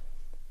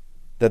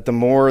that the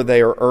more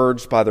they are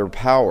urged by their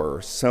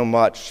power, so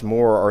much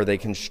more are they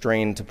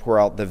constrained to pour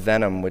out the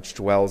venom which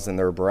dwells in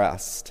their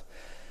breast.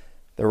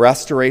 The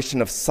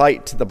restoration of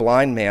sight to the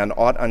blind man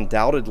ought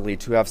undoubtedly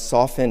to have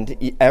softened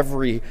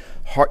every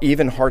heart,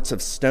 even hearts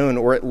of stone,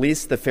 or at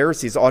least the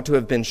Pharisees ought to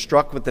have been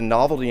struck with the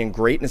novelty and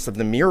greatness of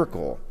the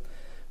miracle.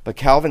 But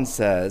Calvin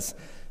says,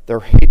 their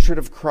hatred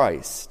of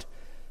Christ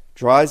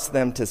drives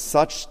them to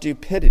such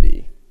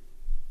stupidity.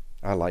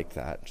 I like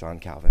that, John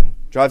Calvin.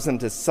 Drives them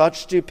to such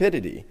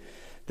stupidity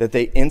that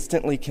they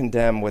instantly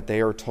condemn what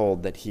they are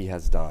told that he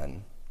has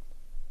done.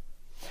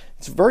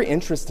 It's very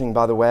interesting,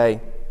 by the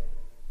way,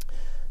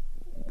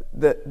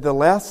 the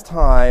last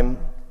time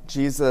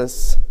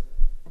Jesus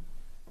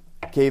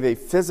gave a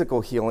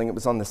physical healing, it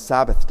was on the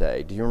Sabbath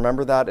day. Do you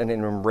remember that? And it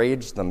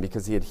enraged them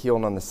because he had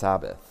healed on the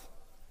Sabbath.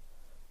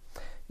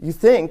 You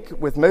think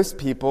with most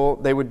people,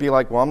 they would be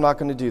like, well, I'm not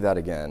going to do that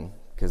again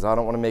because I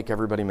don't want to make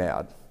everybody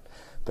mad.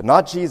 But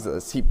not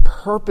Jesus. He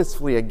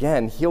purposefully,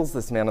 again, heals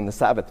this man on the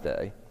Sabbath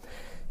day.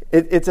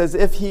 It's as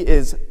if he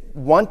is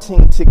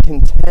wanting to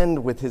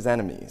contend with his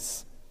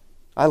enemies.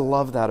 I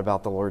love that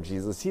about the Lord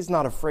Jesus. He's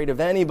not afraid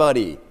of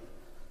anybody.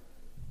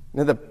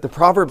 You know, the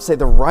Proverbs say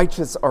the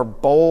righteous are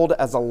bold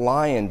as a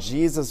lion.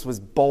 Jesus was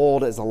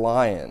bold as a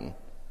lion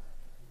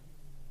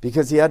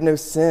because he had no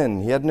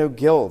sin. He had no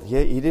guilt.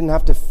 He didn't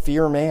have to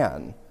fear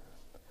man.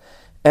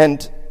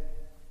 And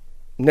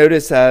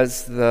notice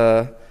as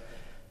the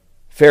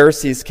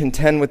Pharisees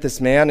contend with this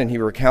man, and he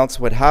recounts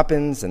what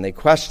happens, and they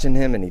question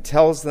him, and he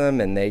tells them,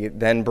 and they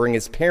then bring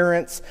his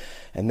parents,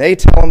 and they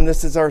tell him,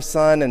 this is our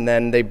son, and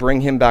then they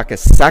bring him back a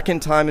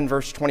second time in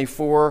verse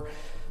 24,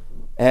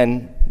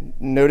 and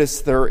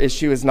notice their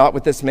issue is not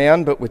with this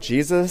man, but with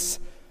Jesus.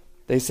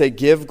 They say,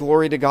 give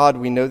glory to God,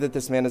 we know that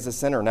this man is a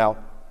sinner. Now,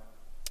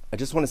 I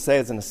just want to say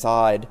as an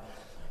aside,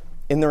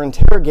 in their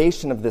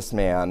interrogation of this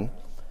man,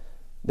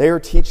 they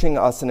are teaching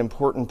us an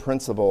important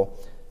principle.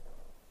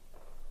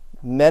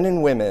 Men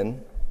and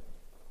women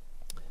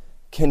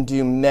can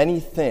do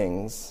many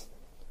things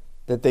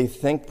that they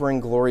think bring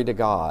glory to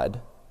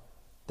God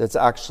that's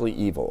actually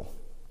evil.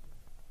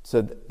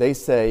 So they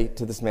say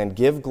to this man,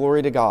 give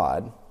glory to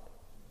God.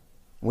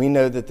 We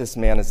know that this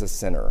man is a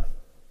sinner.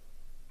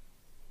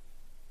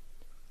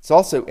 It's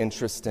also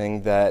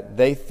interesting that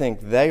they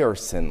think they are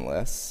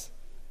sinless,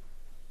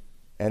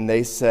 and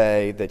they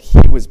say that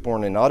he was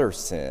born in utter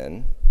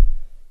sin,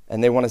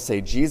 and they want to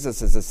say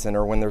Jesus is a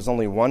sinner when there's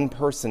only one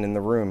person in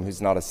the room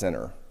who's not a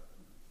sinner.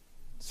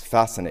 It's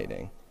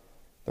fascinating.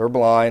 They're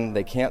blind.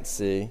 They can't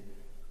see.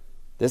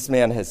 This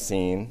man has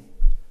seen.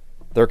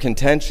 Their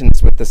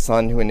contentions with the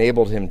Son who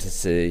enabled him to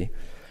see.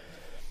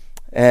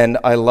 And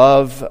I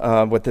love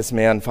what this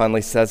man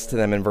finally says to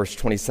them in verse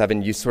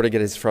 27. You sort of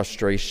get his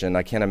frustration.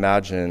 I can't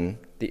imagine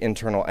the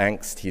internal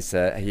angst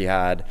he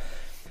had.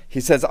 He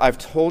says, I've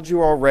told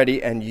you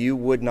already, and you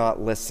would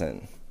not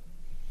listen.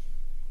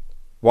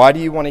 Why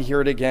do you want to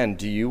hear it again?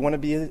 Do you want to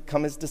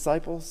become his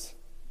disciples?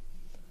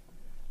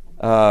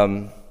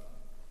 And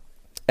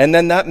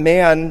then that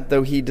man,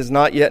 though he does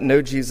not yet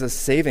know Jesus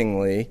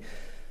savingly,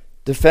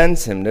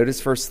 defends him. Notice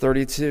verse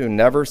 32.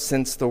 Never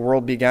since the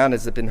world began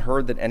has it been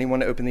heard that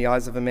anyone opened the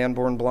eyes of a man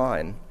born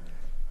blind.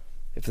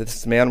 If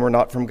this man were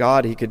not from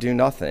God, he could do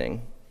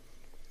nothing.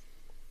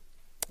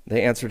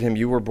 They answered him,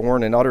 you were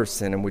born in utter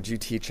sin, and would you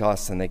teach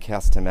us? And they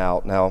cast him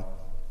out. Now,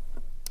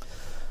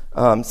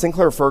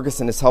 Sinclair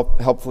Ferguson has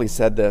helpfully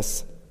said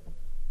this.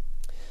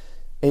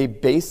 A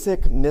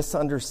basic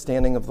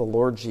misunderstanding of the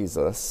Lord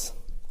Jesus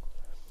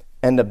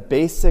and a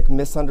basic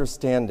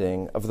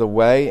misunderstanding of the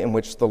way in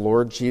which the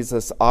Lord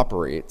Jesus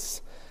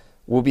operates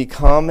will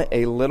become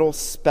a little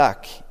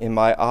speck in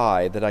my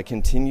eye that I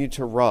continue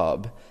to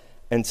rub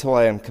until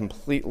I am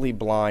completely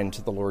blind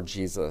to the Lord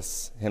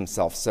Jesus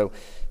himself. So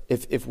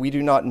if we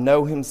do not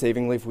know him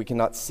savingly, if we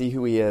cannot see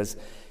who he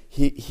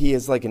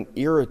is like an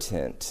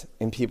irritant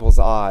in people's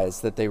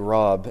eyes that they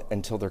rub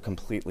until they're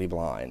completely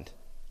blind.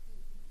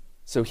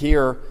 So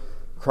here,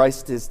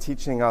 Christ is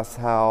teaching us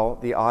how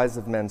the eyes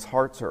of men's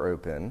hearts are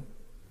open,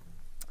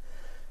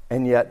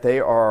 and yet they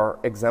are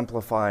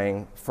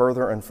exemplifying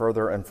further and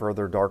further and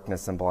further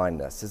darkness and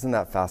blindness. Isn't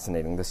that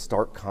fascinating, the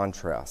stark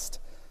contrast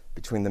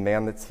between the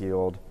man that's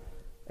healed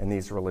and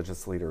these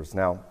religious leaders?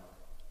 Now,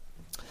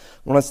 I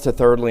want us to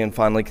thirdly and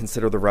finally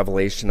consider the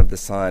revelation of the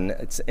Son.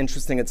 It's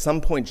interesting, at some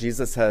point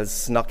Jesus has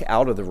snuck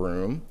out of the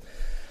room,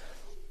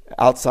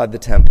 outside the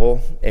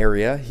temple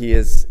area.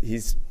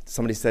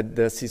 Somebody said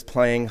this, he's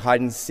playing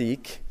hide and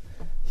seek.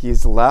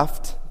 He's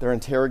left, they're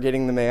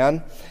interrogating the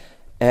man,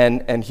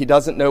 and he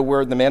doesn't know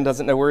where, the man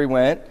doesn't know where he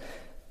went.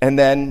 And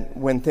then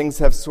when things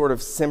have sort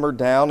of simmered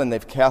down and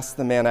they've cast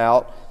the man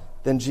out,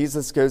 then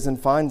Jesus goes and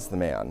finds the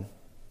man.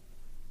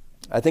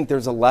 I think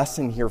there's a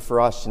lesson here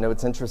for us. You know,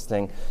 it's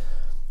interesting.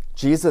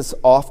 Jesus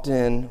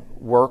often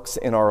works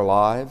in our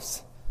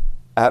lives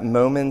at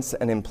moments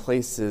and in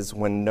places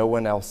when no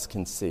one else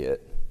can see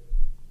it.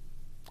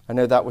 I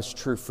know that was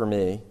true for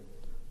me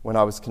when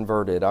I was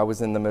converted. I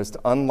was in the most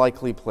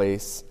unlikely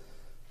place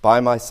by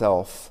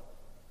myself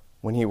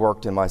when he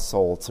worked in my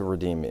soul to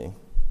redeem me.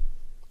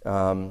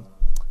 And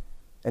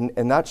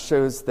that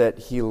shows that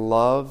he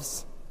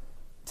loves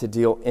to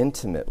deal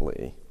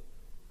intimately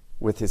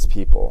with his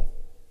people.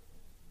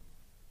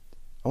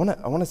 I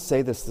want to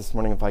say this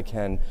morning if I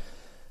can.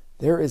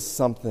 There is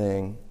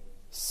something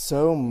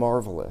so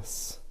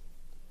marvelous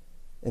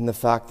in the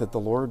fact that the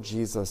Lord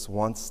Jesus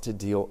wants to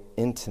deal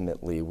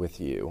intimately with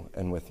you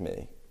and with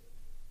me.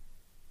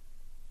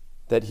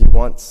 That he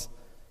wants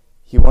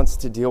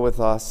to deal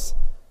with us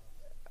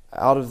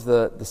out of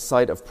the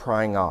sight of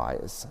prying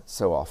eyes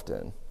so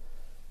often.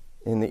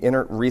 In the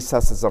inner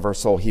recesses of our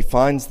soul, he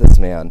finds this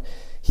man.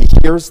 He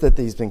hears that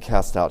he's been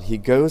cast out. He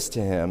goes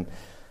to him,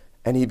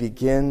 and he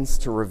begins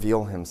to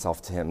reveal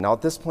himself to him. Now,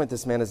 at this point,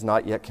 this man is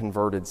not yet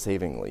converted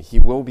savingly. He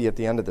will be at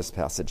the end of this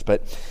passage.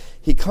 But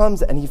he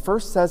comes, and he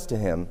first says to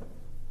him,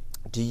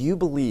 do you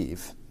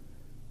believe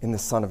in the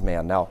Son of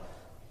Man? Now,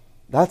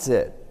 that's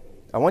it.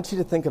 I want you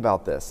to think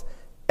about this.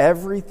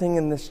 Everything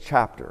in this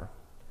chapter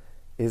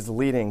is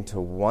leading to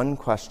one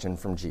question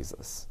from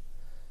Jesus.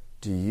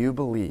 Do you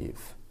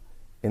believe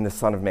in the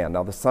Son of Man?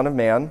 Now, the Son of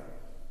Man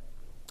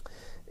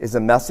is a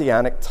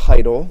messianic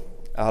title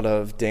out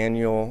of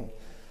Daniel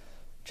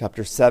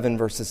chapter 7,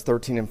 verses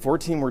 13 and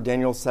 14, where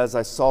Daniel says,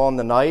 I saw in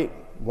the night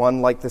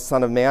one like the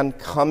Son of Man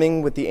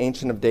coming with the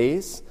Ancient of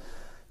Days,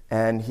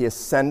 and he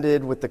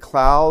ascended with the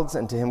clouds,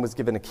 and to him was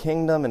given a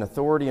kingdom and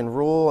authority and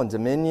rule and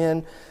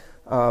dominion.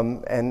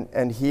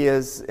 And he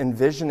is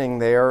envisioning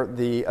there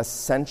the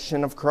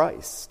ascension of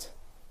Christ.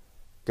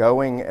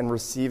 going and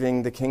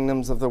receiving the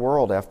kingdoms of the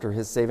world after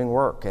his saving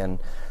work. And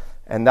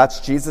that's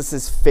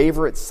Jesus'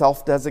 favorite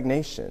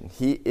self-designation.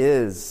 He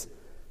is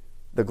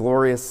the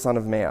glorious Son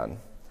of Man.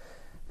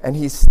 And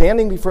he's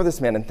standing before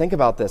this man. And think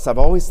about this. I've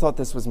always thought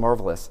this was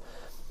marvelous.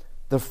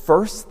 The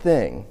first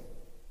thing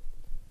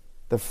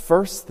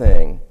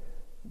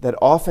that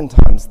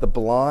oftentimes the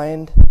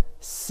blind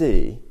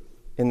see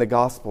in the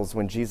Gospels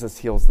when Jesus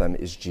heals them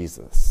is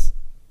Jesus.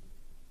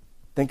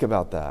 Think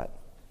about that.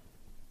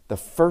 The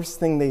first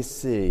thing they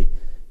see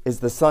is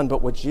the Son.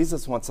 But what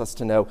Jesus wants us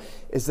to know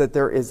is that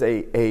there is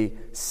a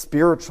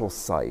spiritual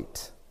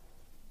sight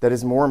that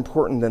is more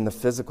important than the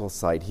physical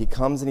sight. He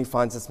comes and he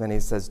finds this man and he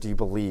says, "Do you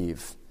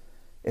believe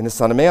in the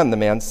Son of Man?" The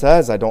man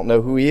says, "I don't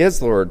know who he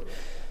is, Lord.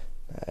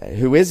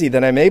 Who is he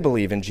that I may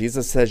believe?" And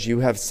Jesus says, "You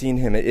have seen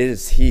him. It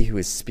is he who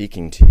is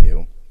speaking to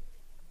you."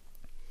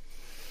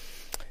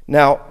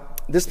 Now,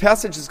 this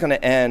passage is going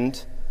to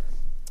end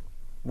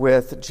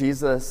with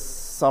Jesus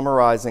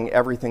summarizing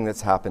everything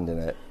that's happened in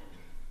it.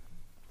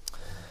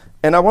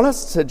 And I want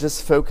us to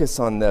just focus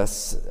on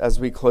this as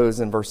we close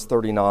in verse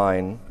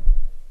 39.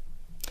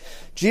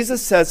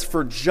 Jesus says,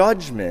 "For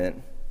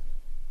judgment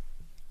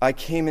I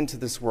came into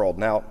this world."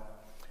 Now,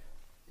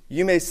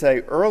 you may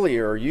say,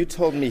 earlier you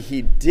told me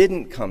he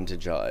didn't come to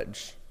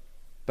judge,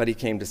 but he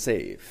came to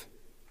save.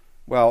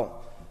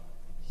 Well,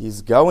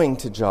 he's going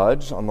to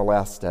judge on the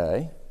last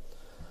day.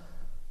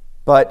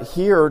 But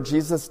here,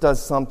 Jesus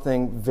does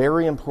something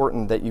very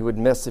important that you would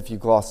miss if you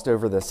glossed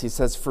over this. He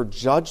says, "For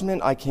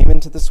judgment I came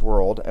into this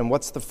world." And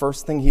what's the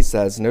first thing he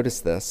says? Notice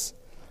this.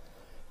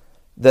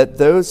 "That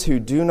those who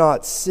do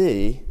not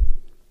see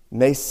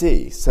may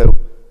see." So,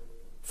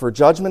 for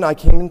judgment I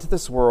came into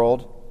this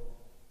world,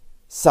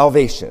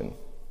 salvation,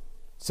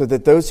 so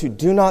that those who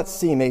do not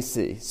see may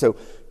see. So,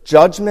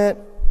 judgment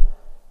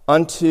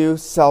unto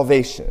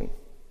salvation.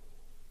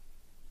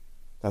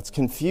 That's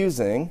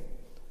confusing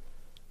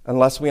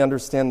unless we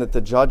understand that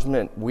the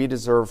judgment we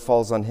deserve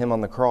falls on him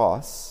on the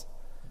cross,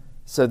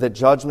 so that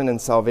judgment and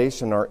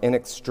salvation are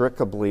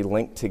inextricably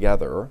linked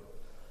together.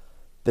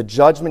 The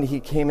judgment he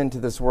came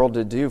into this world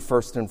to do,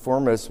 first and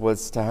foremost,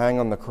 was to hang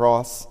on the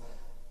cross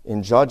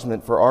in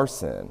judgment for our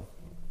sin.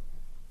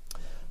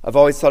 I've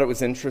always thought it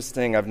was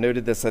interesting, I've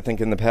noted this, I think,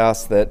 in the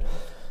past, that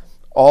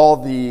all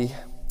the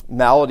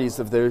maladies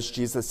of those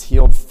Jesus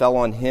healed fell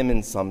on him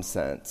in some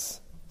sense.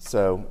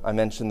 So I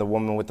mentioned the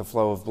woman with the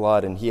flow of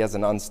blood, and he has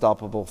an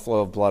unstoppable flow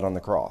of blood on the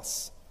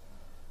cross.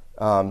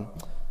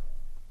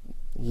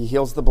 He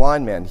heals the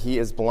blind man. He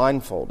is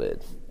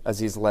blindfolded as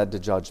he's led to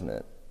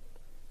judgment.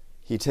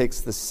 He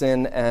takes the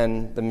sin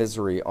and the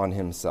misery on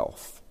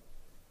himself.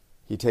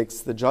 He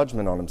takes the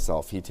judgment on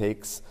himself. He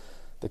takes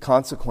the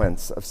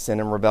consequence of sin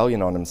and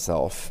rebellion on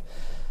himself.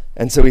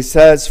 And so he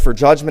says, "For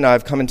judgment I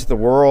have come into the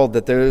world,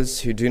 that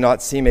those who do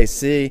not see may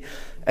see."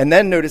 And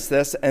then notice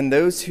this, "and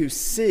those who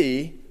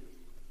see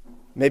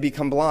may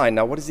become blind."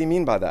 Now, what does he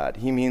mean by that?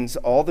 He means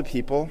all the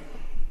people,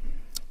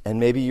 and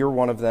maybe you're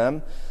one of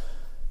them,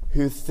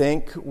 who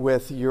think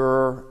with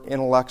your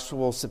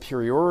intellectual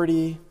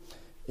superiority,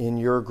 in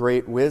your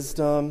great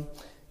wisdom,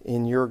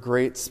 in your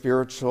great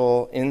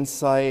spiritual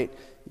insight,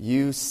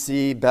 you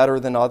see better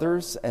than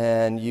others,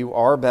 and you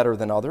are better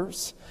than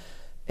others,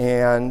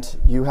 and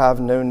you have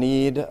no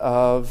need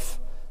of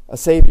a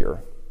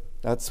Savior.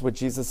 That's what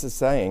Jesus is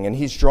saying. And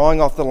he's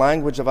drawing off the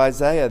language of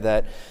Isaiah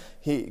that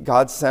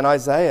God sent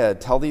Isaiah,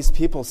 "Tell these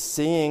people,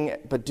 seeing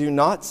but do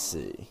not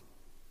see,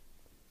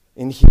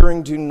 in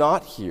hearing do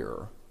not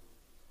hear."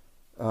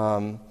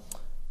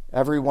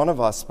 Every one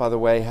of us, by the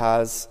way,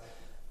 has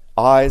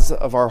eyes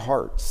of our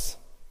hearts.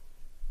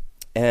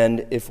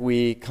 And if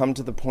we come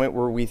to the point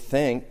where we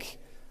think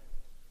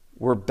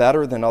we're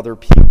better than other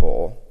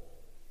people,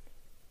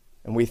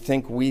 and we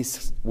think we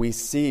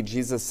see,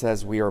 Jesus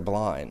says we are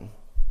blind.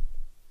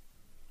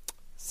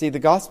 See, the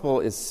gospel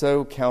is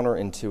so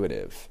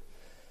counterintuitive.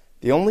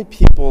 The only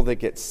people that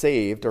get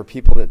saved are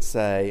people that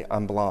say,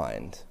 "I'm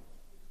blind."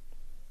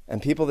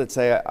 And people that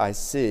say, "I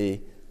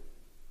see,"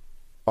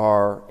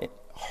 are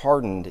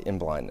hardened in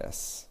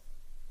blindness.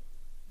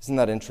 Isn't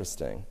that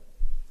interesting?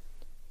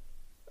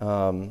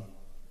 The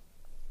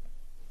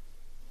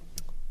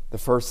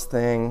first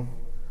thing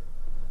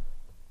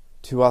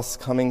to us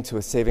coming to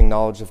a saving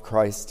knowledge of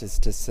Christ is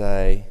to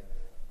say,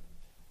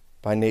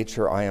 "By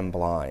nature I am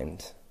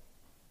blind.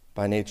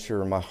 By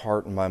nature my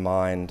heart and my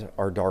mind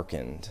are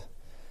darkened."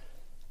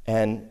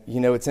 And,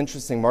 it's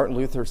interesting. Martin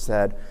Luther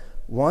said,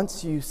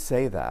 once you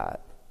say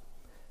that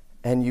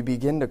and you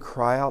begin to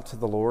cry out to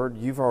the Lord,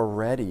 you've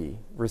already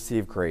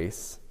received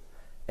grace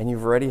and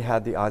you've already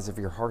had the eyes of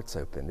your hearts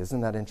opened.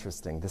 Isn't that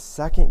interesting? The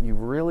second you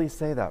really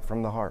say that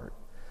from the heart,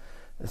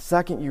 the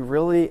second you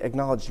really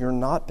acknowledge you're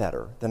not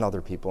better than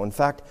other people. In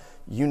fact,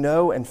 you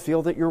know and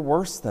feel that you're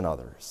worse than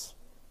others.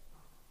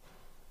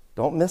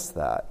 Don't miss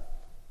that.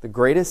 The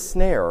greatest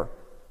snare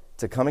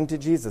to coming to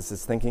Jesus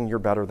is thinking you're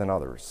better than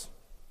others.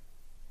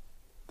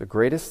 The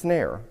greatest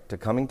snare to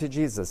coming to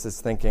Jesus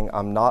is thinking,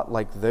 "I'm not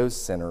like those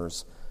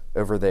sinners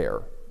over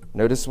there."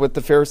 Notice what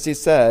the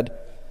Pharisees said.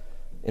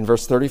 In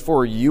verse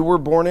 34, you were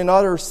born in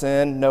utter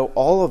sin. No,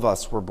 all of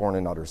us were born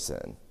in utter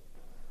sin.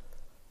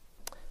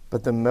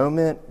 But the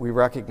moment we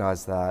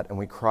recognize that and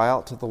we cry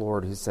out to the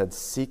Lord who said,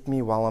 seek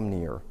me while I'm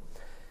near,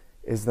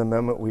 is the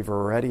moment we've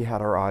already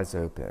had our eyes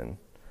open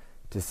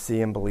to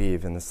see and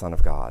believe in the Son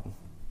of God.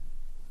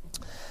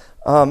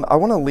 I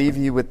want to leave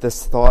you with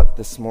this thought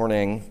this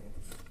morning.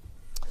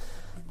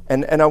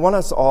 And I want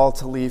us all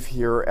to leave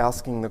here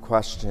asking the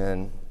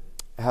question,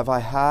 have I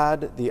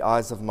had the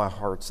eyes of my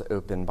heart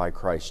opened by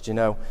Christ? You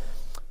know,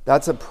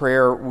 that's a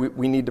prayer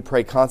we need to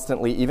pray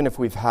constantly, even if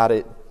we've had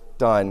it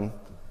done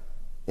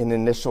in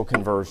initial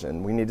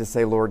conversion. We need to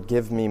say, Lord,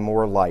 give me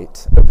more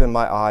light. Open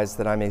my eyes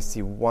that I may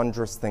see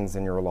wondrous things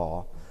in your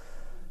law.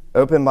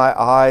 Open my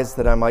eyes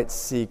that I might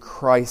see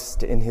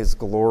Christ in his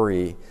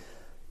glory.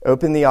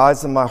 Open the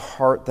eyes of my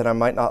heart that I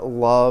might not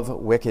love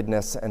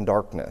wickedness and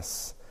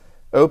darkness.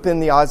 Open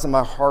the eyes of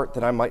my heart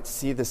that I might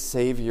see the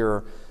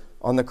Savior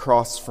on the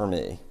cross for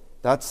me.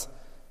 That's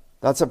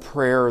a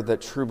prayer that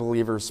true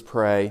believers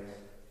pray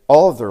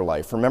all of their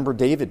life. Remember,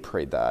 David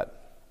prayed that.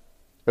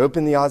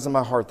 Open the eyes of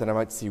my heart that I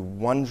might see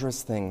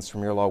wondrous things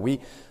from your law. We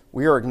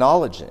are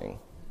acknowledging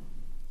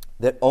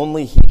that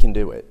only he can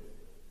do it.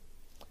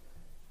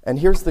 And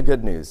here's the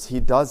good news. He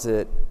does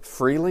it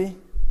freely.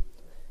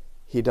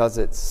 He does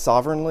it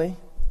sovereignly.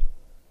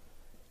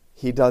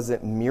 He does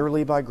it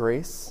merely by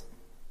grace.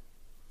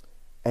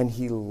 And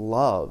he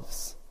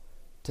loves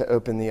to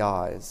open the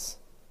eyes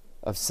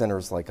of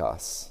sinners like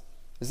us.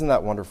 Isn't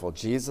that wonderful?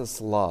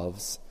 Jesus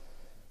loves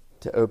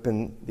to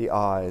open the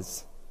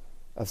eyes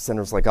of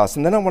sinners like us.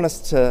 And then I want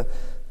us to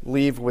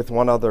leave with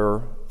one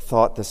other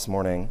thought this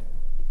morning.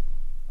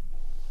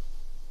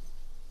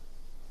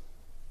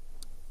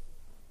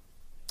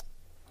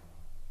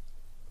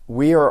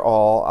 We are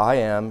all, I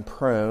am,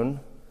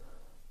 prone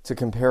to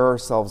compare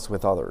ourselves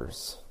with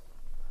others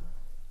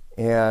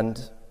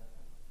and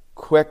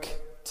quick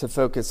to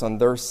focus on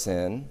their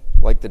sin,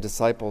 like the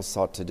disciples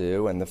sought to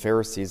do, and the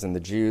Pharisees and the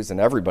Jews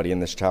and everybody in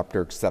this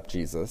chapter except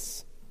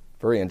Jesus.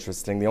 Very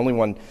interesting. The only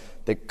one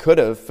that could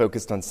have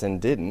focused on sin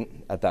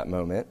didn't at that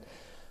moment.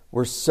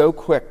 We're so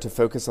quick to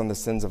focus on the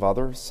sins of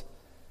others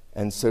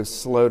and so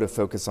slow to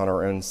focus on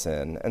our own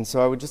sin. And so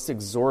I would just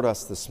exhort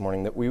us this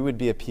morning that we would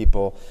be a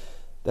people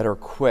that are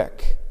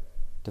quick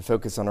to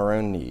focus on our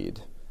own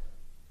need,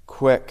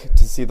 quick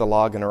to see the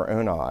log in our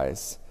own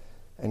eyes,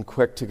 and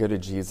quick to go to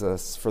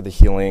Jesus for the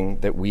healing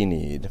that we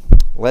need.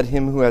 Let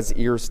him who has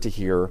ears to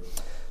hear,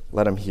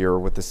 let him hear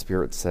what the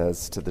Spirit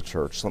says to the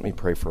church. Let me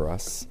pray for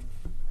us.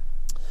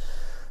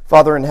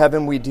 Father in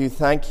heaven, we do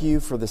thank you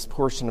for this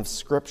portion of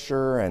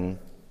Scripture, and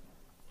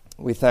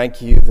we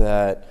thank you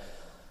that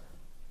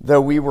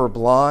though we were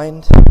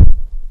blind,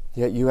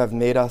 yet you have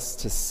made us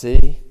to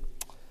see.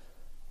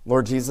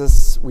 Lord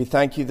Jesus, we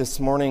thank you this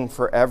morning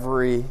for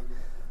every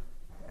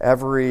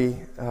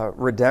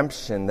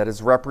redemption that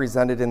is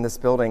represented in this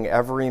building,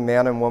 every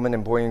man and woman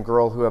and boy and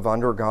girl who have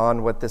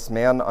undergone what this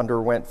man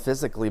underwent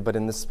physically, but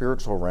in the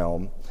spiritual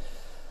realm.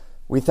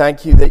 We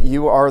thank you that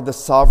you are the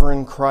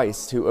sovereign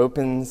Christ who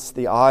opens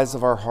the eyes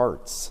of our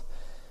hearts.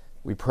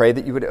 We pray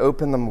that you would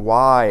open them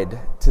wide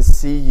to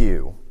see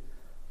you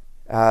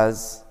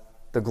as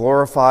the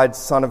glorified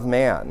Son of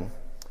Man.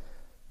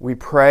 We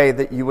pray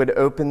that you would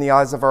open the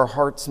eyes of our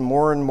hearts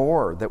more and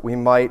more, that we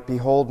might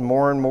behold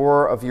more and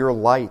more of your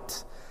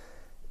light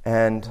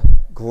and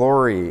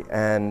glory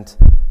and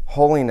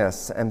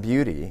holiness and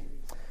beauty.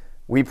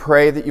 We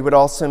pray that you would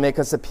also make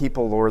us a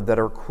people, Lord, that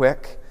are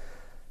quick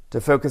to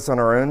focus on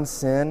our own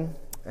sin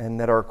and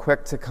that are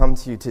quick to come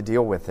to you to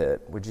deal with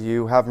it. Would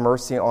you have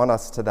mercy on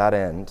us to that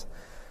end?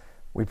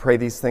 We pray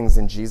these things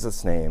in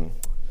Jesus' name.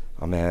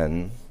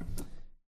 Amen.